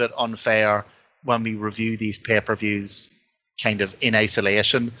it's a little bit unfair when we review these pay-per-views kind of in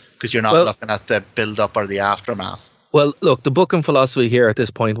isolation, because you're not looking at the build-up or the aftermath. Well, look, the booking philosophy here at this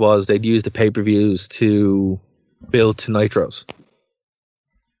point was they'd use the pay-per-views to build to Nitros,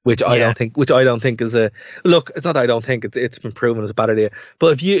 which I don't think is a look. It's not. I don't think it's been proven as a bad idea.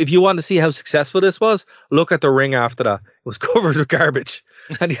 But if you want to see how successful this was, look at the ring after that. It was covered with garbage,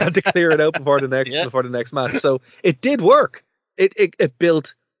 and you had to clear it out before the next match. So it did work. It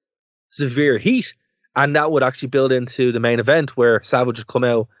built severe heat, and that would actually build into the main event where Savage would come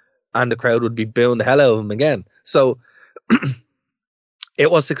out and the crowd would be booing the hell out of him again. So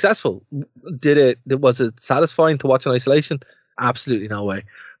it was successful. Was it satisfying to watch in isolation? Absolutely no way.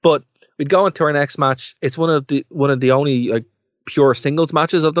 But we'd go into our next match. It's one of the only pure singles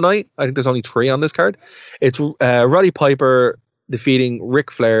matches of the night. I think there's only 3 on this card. It's Roddy Piper defeating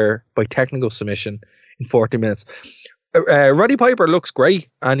Ric Flair by technical submission in 40 minutes. Roddy Piper looks great,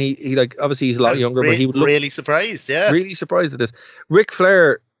 and he obviously he's a lot younger, but he would look really surprised. Yeah, really surprised at this. Ric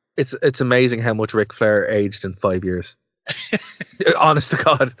Flair. It's amazing how much Ric Flair aged in 5 years. Honest to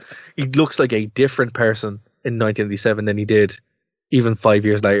God, he looks like a different person in 1987 than he did even 5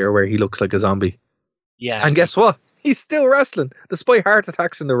 years later, where he looks like a zombie. Yeah, and guess what? He's still wrestling despite heart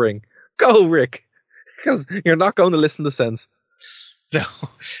attacks in the ring. Go, Rick, because you're not going to listen to sense. No,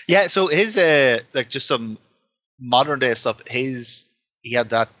 yeah. So his just some modern day stuff. He had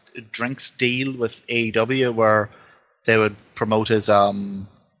that drinks deal with AEW where they would promote his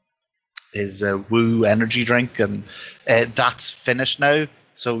Woo energy drink, and that's finished now.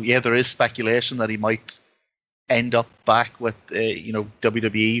 So yeah, there is speculation that he might end up back with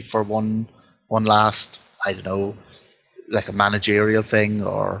WWE for one last, I don't know, like a managerial thing.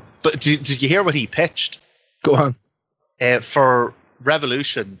 But did you hear what he pitched? Go on. For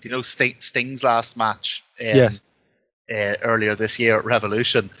Revolution, Sting's last match. Yes. Earlier this year at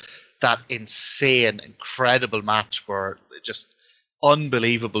Revolution, that insane, incredible match where just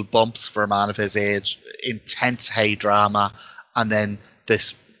unbelievable bumps for a man of his age, intense high drama, and then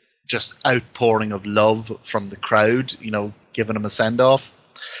this just outpouring of love from the crowd, giving him a send-off.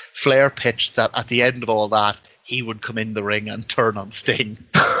 Flair pitched that at the end of all that, he would come in the ring and turn on Sting.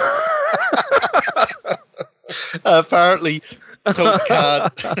 Apparently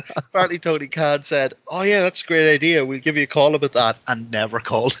Tony Khan said, "Oh yeah, that's a great idea. We'll give you a call about that," and never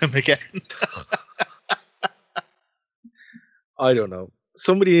called him again. I don't know.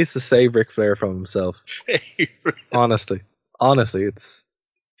 Somebody needs to save Ric Flair from himself. Honestly, it's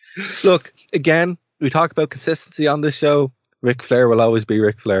look again. We talk about consistency on this show. Ric Flair will always be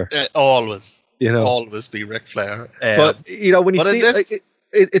Ric Flair. Always, always be Ric Flair. But when you see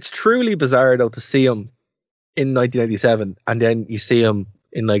it's truly bizarre though to see him in 1997, and then you see him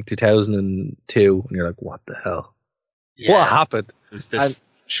in 2002, and you're like, "What the hell? Yeah. What happened?" Who's this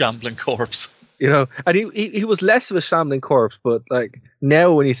shambling corpse? And he was less of a shambling corpse, but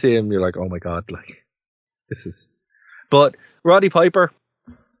now when you see him, you're like, "Oh my God!" This is. But Roddy Piper,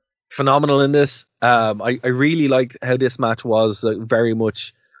 phenomenal in this. I really liked how this match was very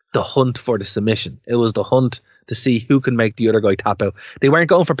much the hunt for the submission. It was the hunt to see who can make the other guy tap out. They weren't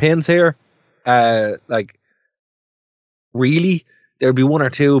going for pins here. Really, there'd be one or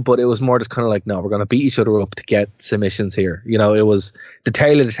two, but it was more just kind of like, no, we're going to beat each other up to get submissions here. It was the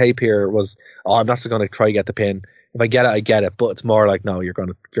tail of the tape here was, oh, I'm not just going to try to get the pin. If I get it, I get it. But it's more like, no, you're going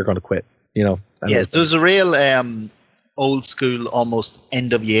to quit. Yeah, there's a real old school, almost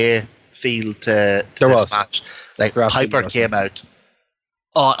NWA feel to this match. Like Piper came out,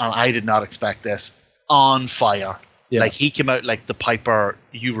 and I did not expect this, on fire. Yeah. Like he came out like the Piper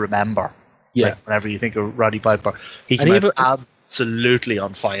you remember. Yeah. Like whenever you think of Roddy Piper, he And came out absolutely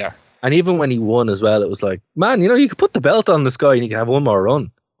on fire. And even when he won as well, it was like, man, you could put the belt on this guy and he can have one more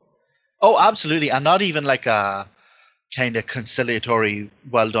run. Oh, absolutely. And not even like a kind of conciliatory,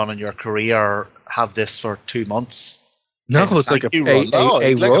 well done in your career, have this for 2 months. No, it's like a run.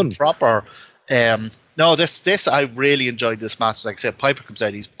 It's like run. a proper... no, this I really enjoyed this match. Like I said, Piper comes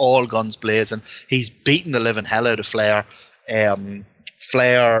out, he's all guns blazing. He's beating the living hell out of Flair.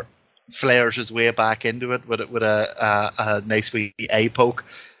 Flair flares his way back into it with a nice wee A poke.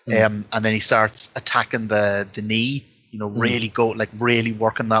 And then he starts attacking the knee, really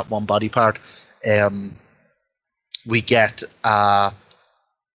working that one body part. We get an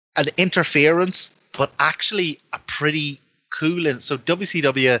interference, but actually a pretty cool. So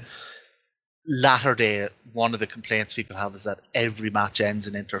WCW latter day, one of the complaints people have is that every match ends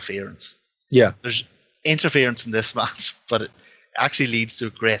in interference. Yeah. There's interference in this match, but it actually leads to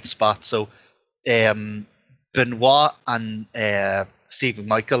a great spot. So Benoit and Steve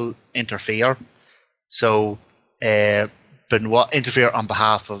McMichael interfere. So Benoit interfere on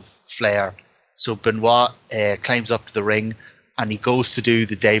behalf of Flair. So Benoit climbs up to the ring and he goes to do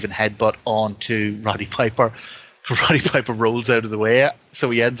the Dave and headbutt onto Roddy Piper. Roddy Piper rolls out of the way, so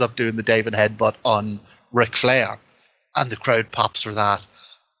he ends up doing the Dave and headbutt on Ric Flair, and the crowd pops for that.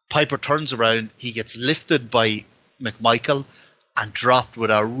 Piper turns around, he gets lifted by McMichael and dropped with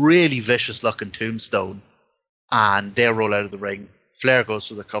a really vicious looking tombstone, and they roll out of the ring. Flair goes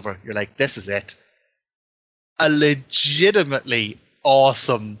for the cover. You're like, this is it. A legitimately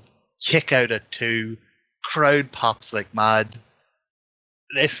awesome kick out at 2. Crowd pops like mad.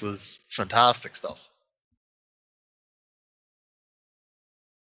 This was fantastic stuff.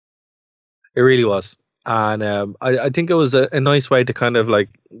 It really was. And I think it was a nice way to kind of like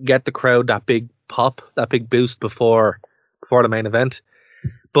get the crowd that big pop, that big boost before the main event.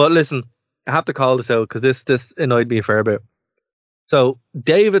 But listen, I have to call this out because this annoyed me a fair bit. So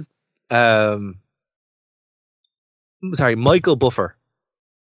Michael Buffer,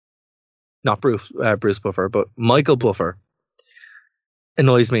 not Bruce Buffer, but Michael Buffer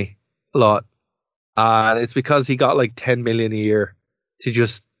annoys me a lot. And it's because he got like 10 million a year to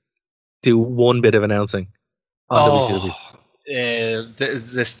just do one bit of announcing on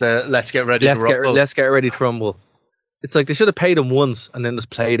WCW. Let's get ready to rumble. Let's get ready to rumble. It's like they should have paid him once and then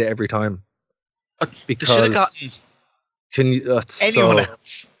just played it every time. They should have gotten anyone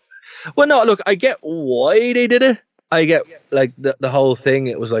else. Well, no, look, I get why they did it. I get like the whole thing.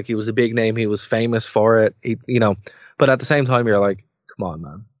 It was like he was a big name. He was famous for it. But at the same time, you're like, come on,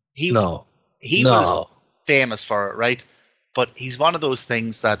 man. He was famous for it, right? But he's one of those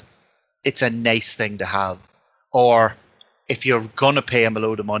things that it's a nice thing to have. Or if you're going to pay him a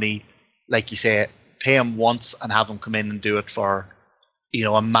load of money, like you say, pay him once and have him come in and do it for,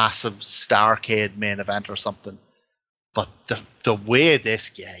 a massive Starrcade main event or something. But the way this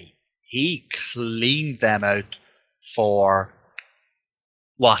guy, he cleaned them out for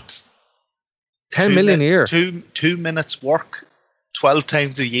what? 10 million a year. 2 minutes work, 12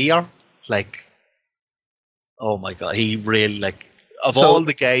 times a year. It's like, oh my God, he really all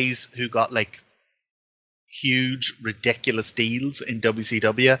the guys who got like huge, ridiculous deals in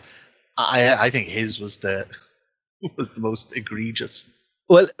WCW, I think his was the most egregious.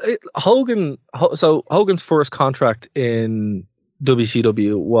 Well, Hogan's first contract in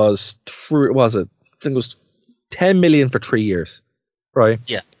WCW was I think it was 10 million for 3 years, right?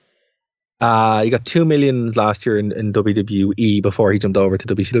 Yeah. He got 2 million last year in WWE before he jumped over to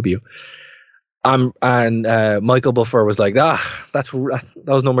WCW. And Michael Buffer was like,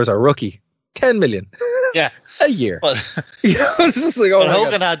 those numbers are rookie. 10 million. Yeah. A year. But, it's just like,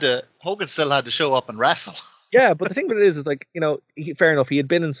 Hogan still had to show up and wrestle. Yeah, but the thing with it is like, fair enough. He had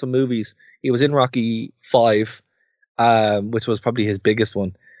been in some movies. He was in Rocky 5, which was probably his biggest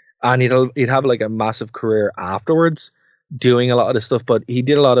one. And he'd have like a massive career afterwards doing a lot of this stuff. But he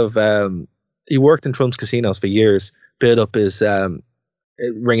did a lot of, he worked in Trump's casinos for years, built up his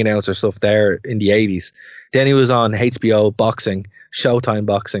ring announcer stuff there in the 80s. Then he was on HBO boxing, Showtime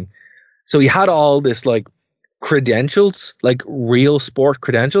boxing. So he had all this like credentials, like real sport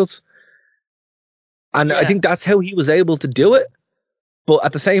credentials. And I think that's how he was able to do it. But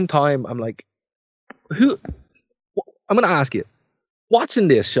at the same time, I'm like, I'm going to ask you, watching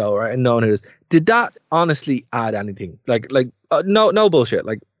this show, right, and knowing who it is, did that honestly add anything? No bullshit.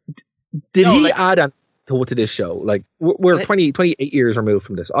 Like, did he add anything to this show? Like, we're 28 years removed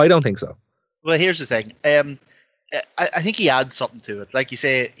from this. I don't think so. Well, here's the thing. I think he adds something to it. Like you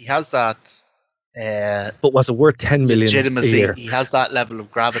say, he has that. But was it worth 10 million legitimacy? A year? He has that level of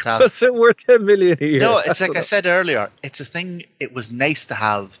gravitas. Was it worth 10 million a year? No, it's like I said earlier. It's a thing. It was nice to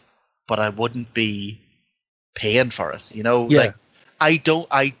have but I wouldn't be paying for it. You know, Yeah. like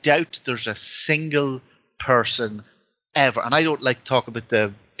I doubt there's a single person ever, and I don't like to talk about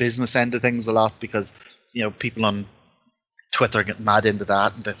the business end of things a lot because, you know, people on Twitter get mad into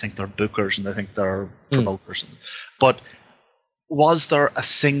that and they think they're bookers and they think they're promoters. But was there a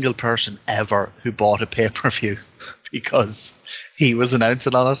single person ever who bought a pay-per-view because he was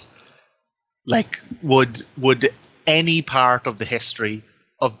announcing on it? Like, would any part of the history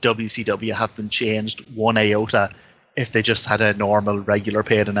of WCW have been changed one iota if they just had a normal, regular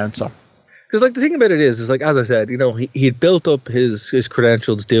paid announcer? Because, like, the thing about it is like, as I said, you know, he had built up his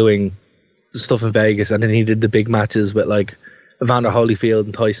credentials doing stuff in Vegas, and then he did the big matches with, like, Evander Holyfield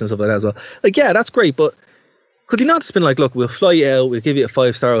and Tyson and stuff like that as well. Like, yeah, that's great, but could he not have been like, look, we'll fly you out, we'll give you a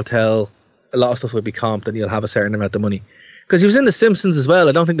 5-star hotel, a lot of stuff will be comped, and you'll have a certain amount of money? Because he was in The Simpsons as well.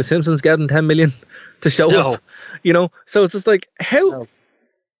 I don't think The Simpsons gave him 10 million to show up. You know? So it's just like, how? No.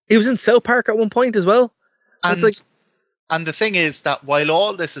 He was in South Park at one point as well. And it's like, and the thing is that while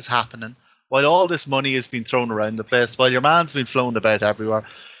all this is happening, while all this money has been thrown around the place, while your man's been flown about everywhere,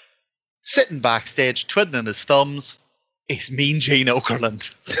 sitting backstage, twiddling his thumbs, is Mean Gene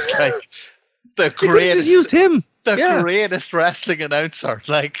Okerlund. Like, the greatest. Used him. The greatest wrestling announcer.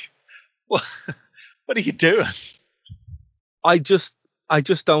 Like, what are you doing? I just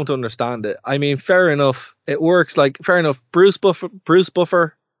don't understand it. I mean, fair enough. It works. Like, fair enough. Bruce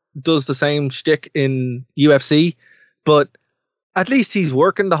Buffer does the same shtick in UFC, but at least he's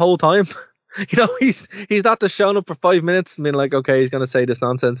working the whole time. You know, he's not just showing up for 5 minutes and being like, okay, he's going to say this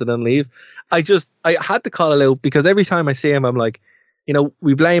nonsense and then leave. I had to call it out because every time I see him, I'm like, you know,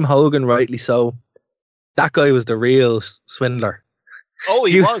 we blame Hogan, rightly so. That guy was the real swindler. Oh,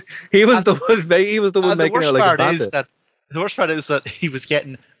 he was. He was the one making it like a bandit. The worst part is that he was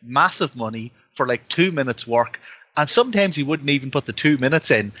getting massive money for like 2 minutes work, and sometimes he wouldn't even put the 2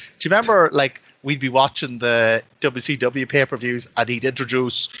 minutes in. Do you remember, like, we'd be watching the WCW pay-per-views and he'd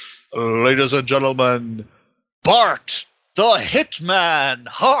introduce, ladies and gentlemen, Bart, the Hitman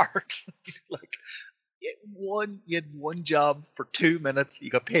Hart. Like, you had one job for 2 minutes, you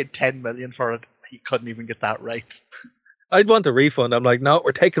got paid 10 million for it, you couldn't even get that right. I'd want a refund. I'm like, no,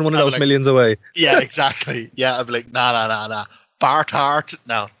 we're taking one of those millions away. Yeah, exactly. Yeah, I'd be like, nah. Bart Hart,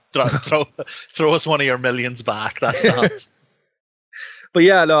 no, throw us one of your millions back. That's not. But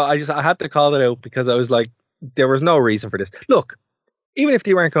yeah, no, I had to call it out because I was like, there was no reason for this. Look, even if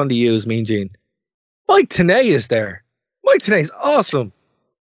they weren't going to use Mean Gene, Mike Tenay is there. Mike Tenay's awesome.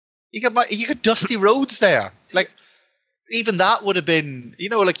 You got Dusty Rhodes there. Like, even that would have been, you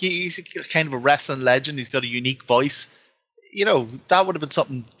know, like, he's kind of a wrestling legend. He's got a unique voice. You know, that would have been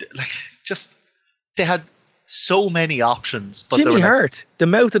something, like, just, they had so many options. But Jimmy Hart, the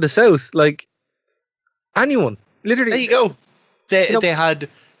mouth of the South, like, anyone, literally. There you go. They had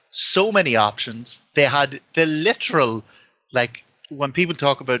so many options. They had the literal, like, when people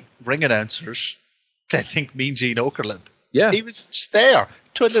talk about ring announcers, they think Mean Gene Okerlund. Yeah. He was just there,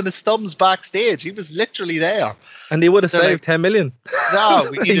 twiddling his thumbs backstage. He was literally there. And they would have saved like, 10 million. No,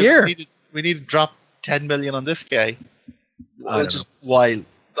 we need to drop 10 million on this guy. Which is wild.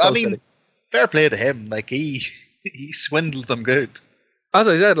 So I mean, fair play to him. Like, he swindled them good. As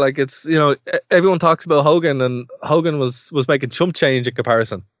I said, like, it's, you know, everyone talks about Hogan, and Hogan was making chump change in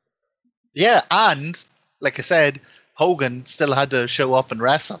comparison. Yeah, and like I said, Hogan still had to show up and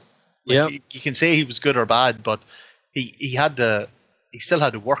wrestle. Like, you can say he was good or bad, but he still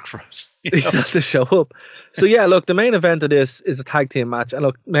had to work for it. He still had to show up. So yeah, look, the main event of this is a tag team match, and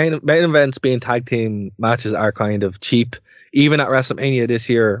look, main events being tag team matches are kind of cheap. Even at WrestleMania this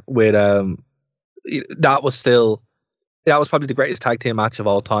year, with that was probably the greatest tag team match of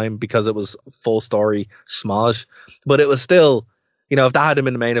all time because it was full story smosh. But it was still, you know, if that had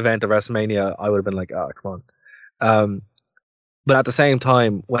been the main event of WrestleMania, I would have been like, oh, come on. But at the same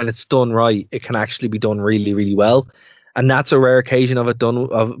time, when it's done right, it can actually be done really, really well. And that's a rare occasion of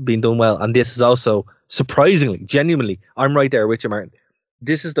being done well. And this is also surprisingly, genuinely, I'm right there with you, Martin.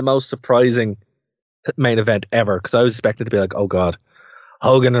 This is the most surprising main event ever, because I was expecting to be like, oh god,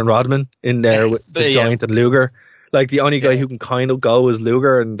 Hogan and Rodman in there with the Giant and Luger. Like, the only guy who can kind of go is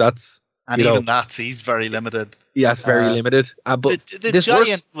Luger, and that's, and even that's, he's very limited. Yeah, it's very limited. But the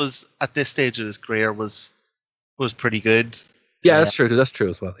Giant was, at this stage of his career, was pretty good. Yeah, that's true. That's true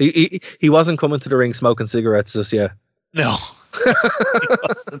as well. He wasn't coming to the ring smoking cigarettes just yet. No, he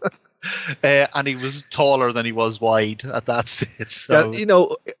wasn't. And he was taller than he was wide at that stage. So. You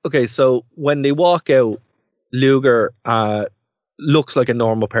know, okay, so when they walk out, Luger looks like a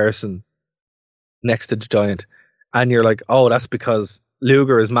normal person next to the Giant, and you're like, oh, that's because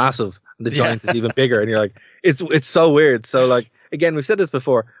Luger is massive and the Giant is even bigger, and you're like, it's so weird. So like, again, we've said this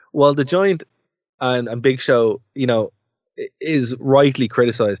before. While the Giant and Big Show, is rightly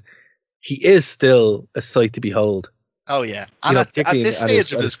criticized, he is still a sight to behold. Oh yeah, and at this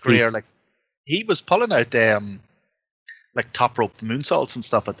stage of his career, like he was pulling out like top rope moonsaults and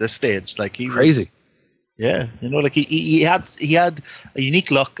stuff at this stage. Like he crazy. Was, yeah, like he had a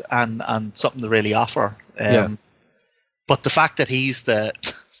unique look and something to really offer. But the fact that he's the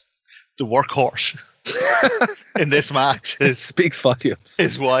workhorse in this match speaks volumes.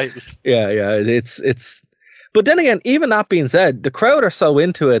 Is wild. Yeah, it's. But then again, even that being said, the crowd are so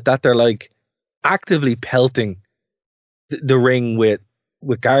into it that they're like actively pelting the ring with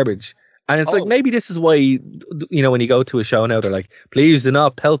garbage. And it's like, maybe this is why, when you go to a show now, they're like, please do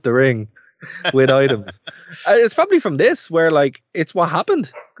not pelt the ring with items. It's probably from this where, like, it's what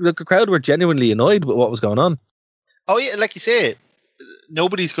happened. The crowd were genuinely annoyed with what was going on. Oh, yeah, like you say,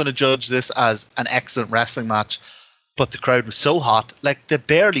 nobody's going to judge this as an excellent wrestling match, but the crowd was so hot. Like, they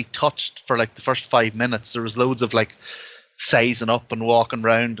barely touched for, like, the first 5 minutes. There was loads of, like, sizing up and walking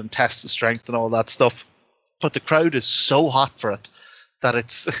around and test of strength and all that stuff. But the crowd is so hot for it that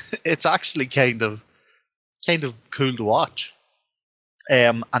it's actually kind of cool to watch.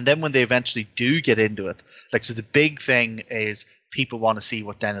 And then when they eventually do get into it, like, so the big thing is people want to see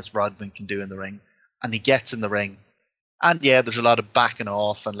what Dennis Rodman can do in the ring, and he gets in the ring, and yeah, there's a lot of backing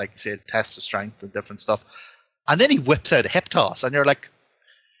off and, like you said, tests of strength and different stuff, and then he whips out a hip toss, and you're like,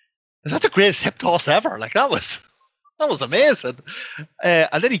 is that the greatest hip toss ever? Like, that was amazing.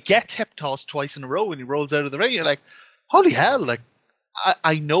 And then he gets hip tossed twice in a row, and he rolls out of the ring. You're like, holy hell! Like,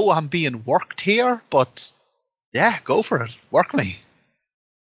 I know I'm being worked here, but yeah, go for it, work me.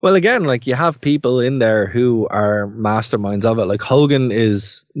 Well, again, like, you have people in there who are masterminds of it. Like, Hogan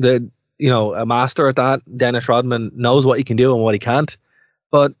is a master at that. Dennis Rodman knows what he can do and what he can't,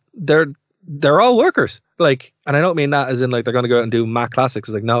 but they're all workers. Like, and I don't mean that as in like they're going to go out and do Mac Classics.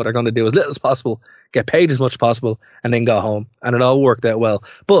 It's like, no, they're going to do as little as possible, get paid as much as possible, and then go home. And it all worked out well.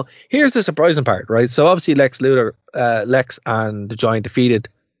 But here's the surprising part, right? So obviously Lex and the Giant defeated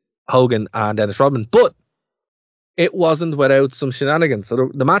Hogan and Dennis Rodman, but it wasn't without some shenanigans. So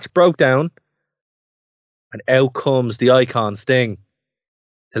the match broke down, and out comes the Icon Sting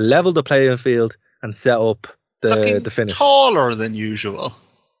to level the playing field and set up the finish. Taller than usual.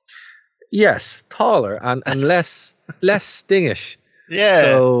 Yes, taller and less stingish. Yeah,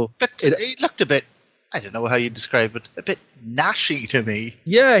 so it looked a bit, I don't know how you describe it, a bit nashy to me.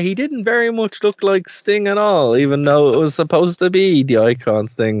 Yeah, he didn't very much look like Sting at all, even though it was supposed to be the Icon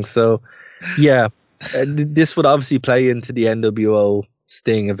Sting. So, yeah, this would obviously play into the NWO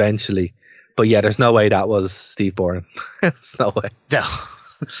Sting eventually. But yeah, there's no way that was Steve Bourne. There's no way. No.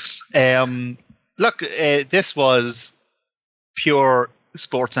 Look, this was pure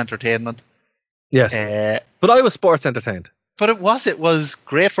sports entertainment. Yes. But I was sports entertained. But it was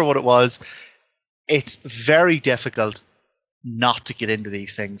great for what it was. It's very difficult not to get into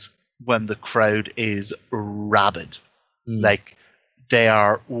these things when the crowd is rabid. Like, they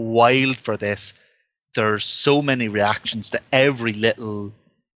are wild for this. There's so many reactions to every little,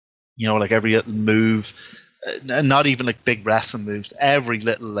 like every little move, not even like big wrestling moves, every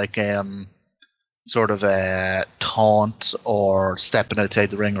little like sort of a taunt or stepping outside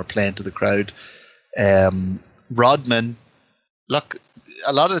the ring or playing to the crowd. Rodman, look,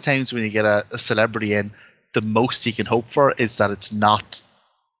 a lot of the times when you get a celebrity in, the most you can hope for is that it's not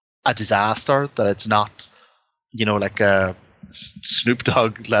a disaster, that it's not, like a Snoop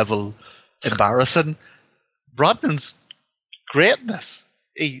Dogg level embarrassing. Rodman's great in this.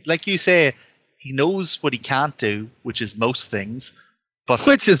 Like you say, he knows what he can't do, which is most things. But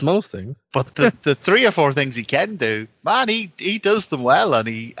the 3 or 4 things he can do, man, he does them well, and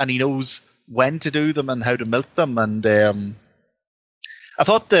he knows when to do them and how to milk them. And I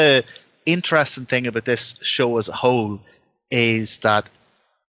thought the interesting thing about this show as a whole is that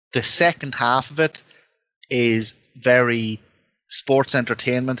the second half of it is very sports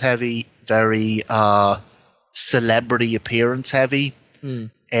entertainment heavy, very celebrity appearance heavy.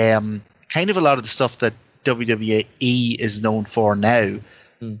 Kind of a lot of the stuff that WWE is known for now.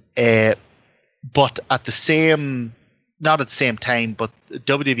 But at the same, not at the same time, but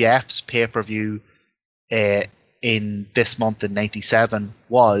WWF's pay-per-view in this month in 97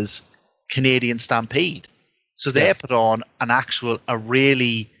 was Canadian Stampede. So they put on a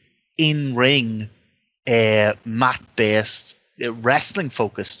really in-ring, mat-based,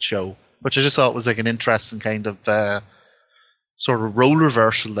 wrestling-focused show, which I just thought was like an interesting kind of sort of role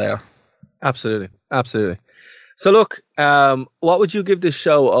reversal there. Absolutely. So look, what would you give this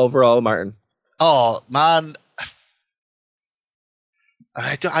show overall, Martin? Oh, man.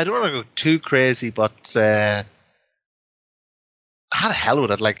 I don't want to go too crazy, but had a hell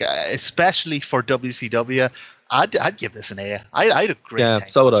with it. Like, especially for WCW, I'd give this an A. I had a great time.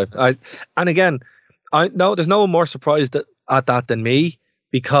 So would I. And again, there's no one more surprised at that than me,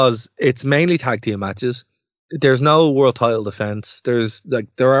 because it's mainly tag team matches. There's no world title defense. There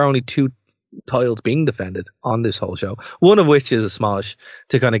are only 2 titles being defended on this whole show. One of which is a smash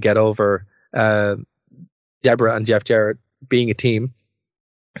to kind of get over Deborah and Jeff Jarrett being a team.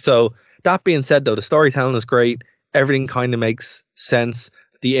 So that being said, though, the storytelling is great. Everything kind of makes sense.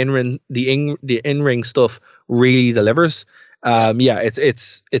 The in-ring stuff really delivers.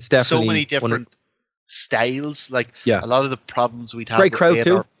 It's definitely so many different styles. Like, a lot of the problems we'd have. Great crowd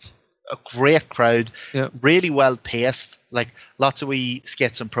too. A great crowd, really well paced. Like, lots of wee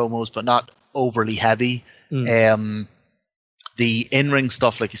skits and promos, but not overly heavy. The in-ring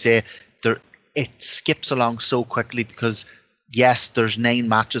stuff, like you say, it skips along so quickly because yes, there's 9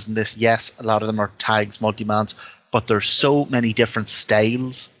 matches in this. Yes, a lot of them are tags, multi-mans, but there's so many different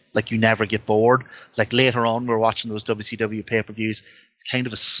styles. Like, you never get bored. Like, later on, we're watching those WCW pay-per-views. It's kind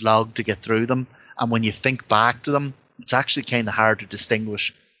of a slog to get through them, and when you think back to them, it's actually kind of hard to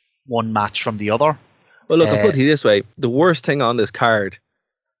distinguish one match from the other. Well, look, I'll put it this way: the worst thing on this card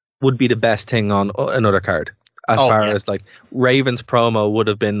would be the best thing on another card. As far as like Raven's promo would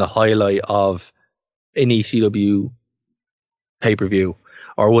have been the highlight of an ECW pay-per-view,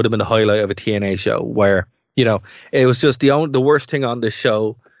 or would have been the highlight of a TNA show, where, you know, it was just the worst thing on this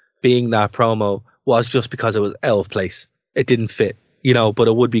show being that promo was just because it was out of place. It didn't fit, you know, but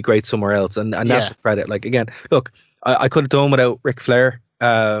it would be great somewhere else, and that's a credit. Like, again, look, I could have done without Ric Flair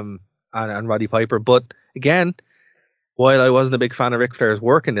and Roddy Piper, but again, while I wasn't a big fan of Ric Flair's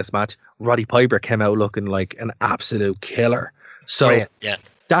work in this match, Roddy Piper came out looking like an absolute killer. So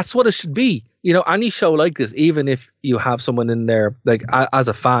that's what it should be. You know, any show like this, even if you have someone in there, like, as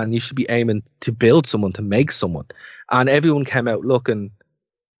a fan, you should be aiming to build someone, to make someone. And everyone came out looking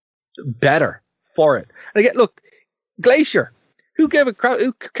better for it. And again, look, Glacier, who cared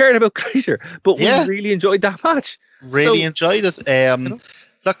about Glacier? But we really enjoyed that match. Really enjoyed it.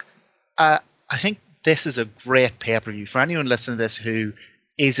 Look, I think this is a great pay-per-view for anyone listening to this who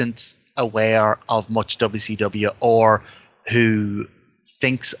isn't aware of much WCW, or who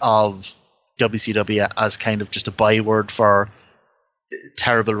thinks of WCW as kind of just a byword for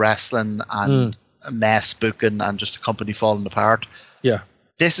terrible wrestling and a mess booking and just a company falling apart. Yeah.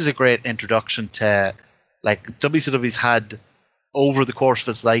 This is a great introduction to, like, WCW's had over the course of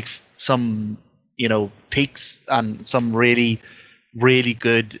its life some, you know, peaks and some really, really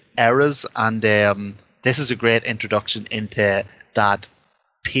good eras, and this is a great introduction into that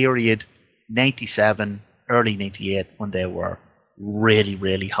period, 97, early 98, when they were really,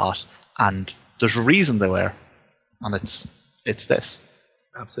 really hot, and there's a reason they were, and it's this.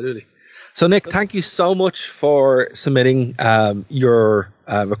 Absolutely. So, Nick, thank you so much for submitting your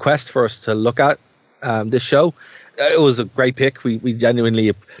request for us to look at this show. It was a great pick. We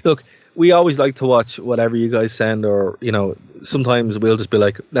genuinely look. We always like to watch whatever you guys send, or, you know, sometimes we'll just be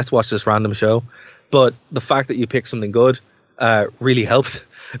like, let's watch this random show. But the fact that you picked something good really helped,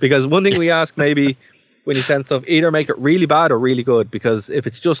 because one thing we ask maybe when you send stuff, either make it really bad or really good, because if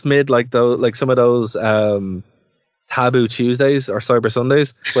it's just mid, like some of those Taboo Tuesdays or Cyber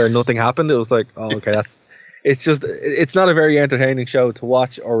Sundays where nothing happened, it was like, oh, okay, it's not a very entertaining show to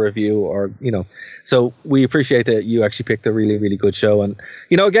watch or review, or, you know. So we appreciate that you actually picked a really, really good show. And,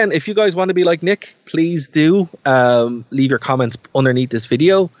 you know, again, if you guys want to be like Nick, please do leave your comments underneath this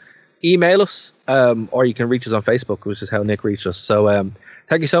video, email us, or you can reach us on Facebook, which is how Nick reached us. So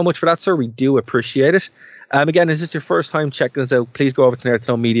thank you so much for that, sir. We do appreciate it. Again, is this your first time checking us out, please go over to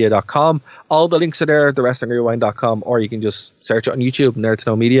nerdtoknowmedia.com. All the links are there, thewrestlingrewind.com, or you can just search it on YouTube, Nerd to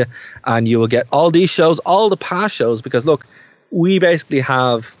Know Media, and you will get all these shows, all the past shows, because look, we basically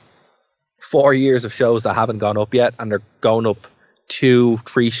have 4 years of shows that haven't gone up yet, and they're going up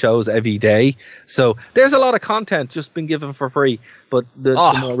 2-3 shows every day. So there's a lot of content just been given for free, but the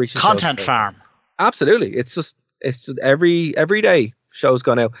more recent content shows, farm. Absolutely. It's just every day show's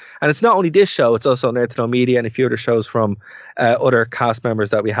gone out, and it's not only this show, it's also Nerd to Know Media and a few other shows from other cast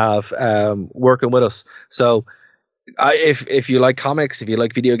members that we have working with us. So if you like comics, if you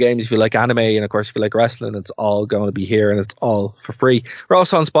like video games, if you like anime, and of course if you like wrestling, it's all going to be here, and it's all for free. We're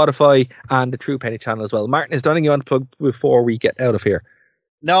also on Spotify and the True Penny channel as well. Martin, is there anything you want to plug before we get out of here?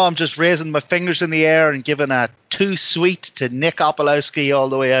 No, I'm just raising my fingers in the air and giving a too sweet to Nick Opalewski all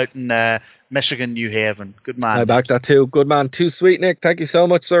the way out in Michigan, New Haven. Good man. I back that too. Good man. Too sweet, Nick. Thank you so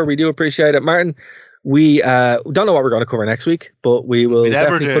much, sir. We do appreciate it. Martin, we don't know what we're going to cover next week, but we will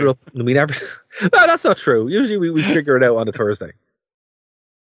definitely put it up. We never. No, that's not true. Usually we figure it out on a Thursday.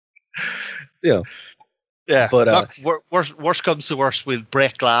 You know. Yeah, But look, worst comes to worst, we'll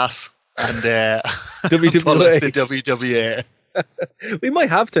break glass and WWE. pull out the WWA. We might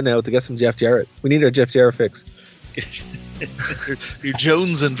have to now to get some Jeff Jarrett. We need our Jeff Jarrett fix. You're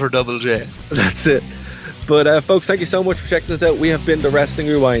jonesing for Double J. That's it. But folks, thank you so much for checking us out. We have been the Wrestling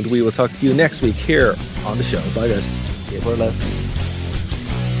Rewind. We will talk to you next week here on the show. Bye, guys. See you, Burla.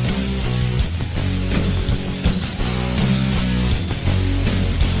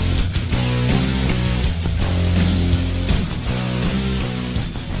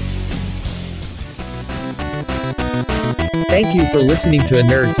 Thank you for listening to a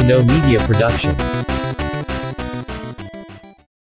Nerd to Know Media production.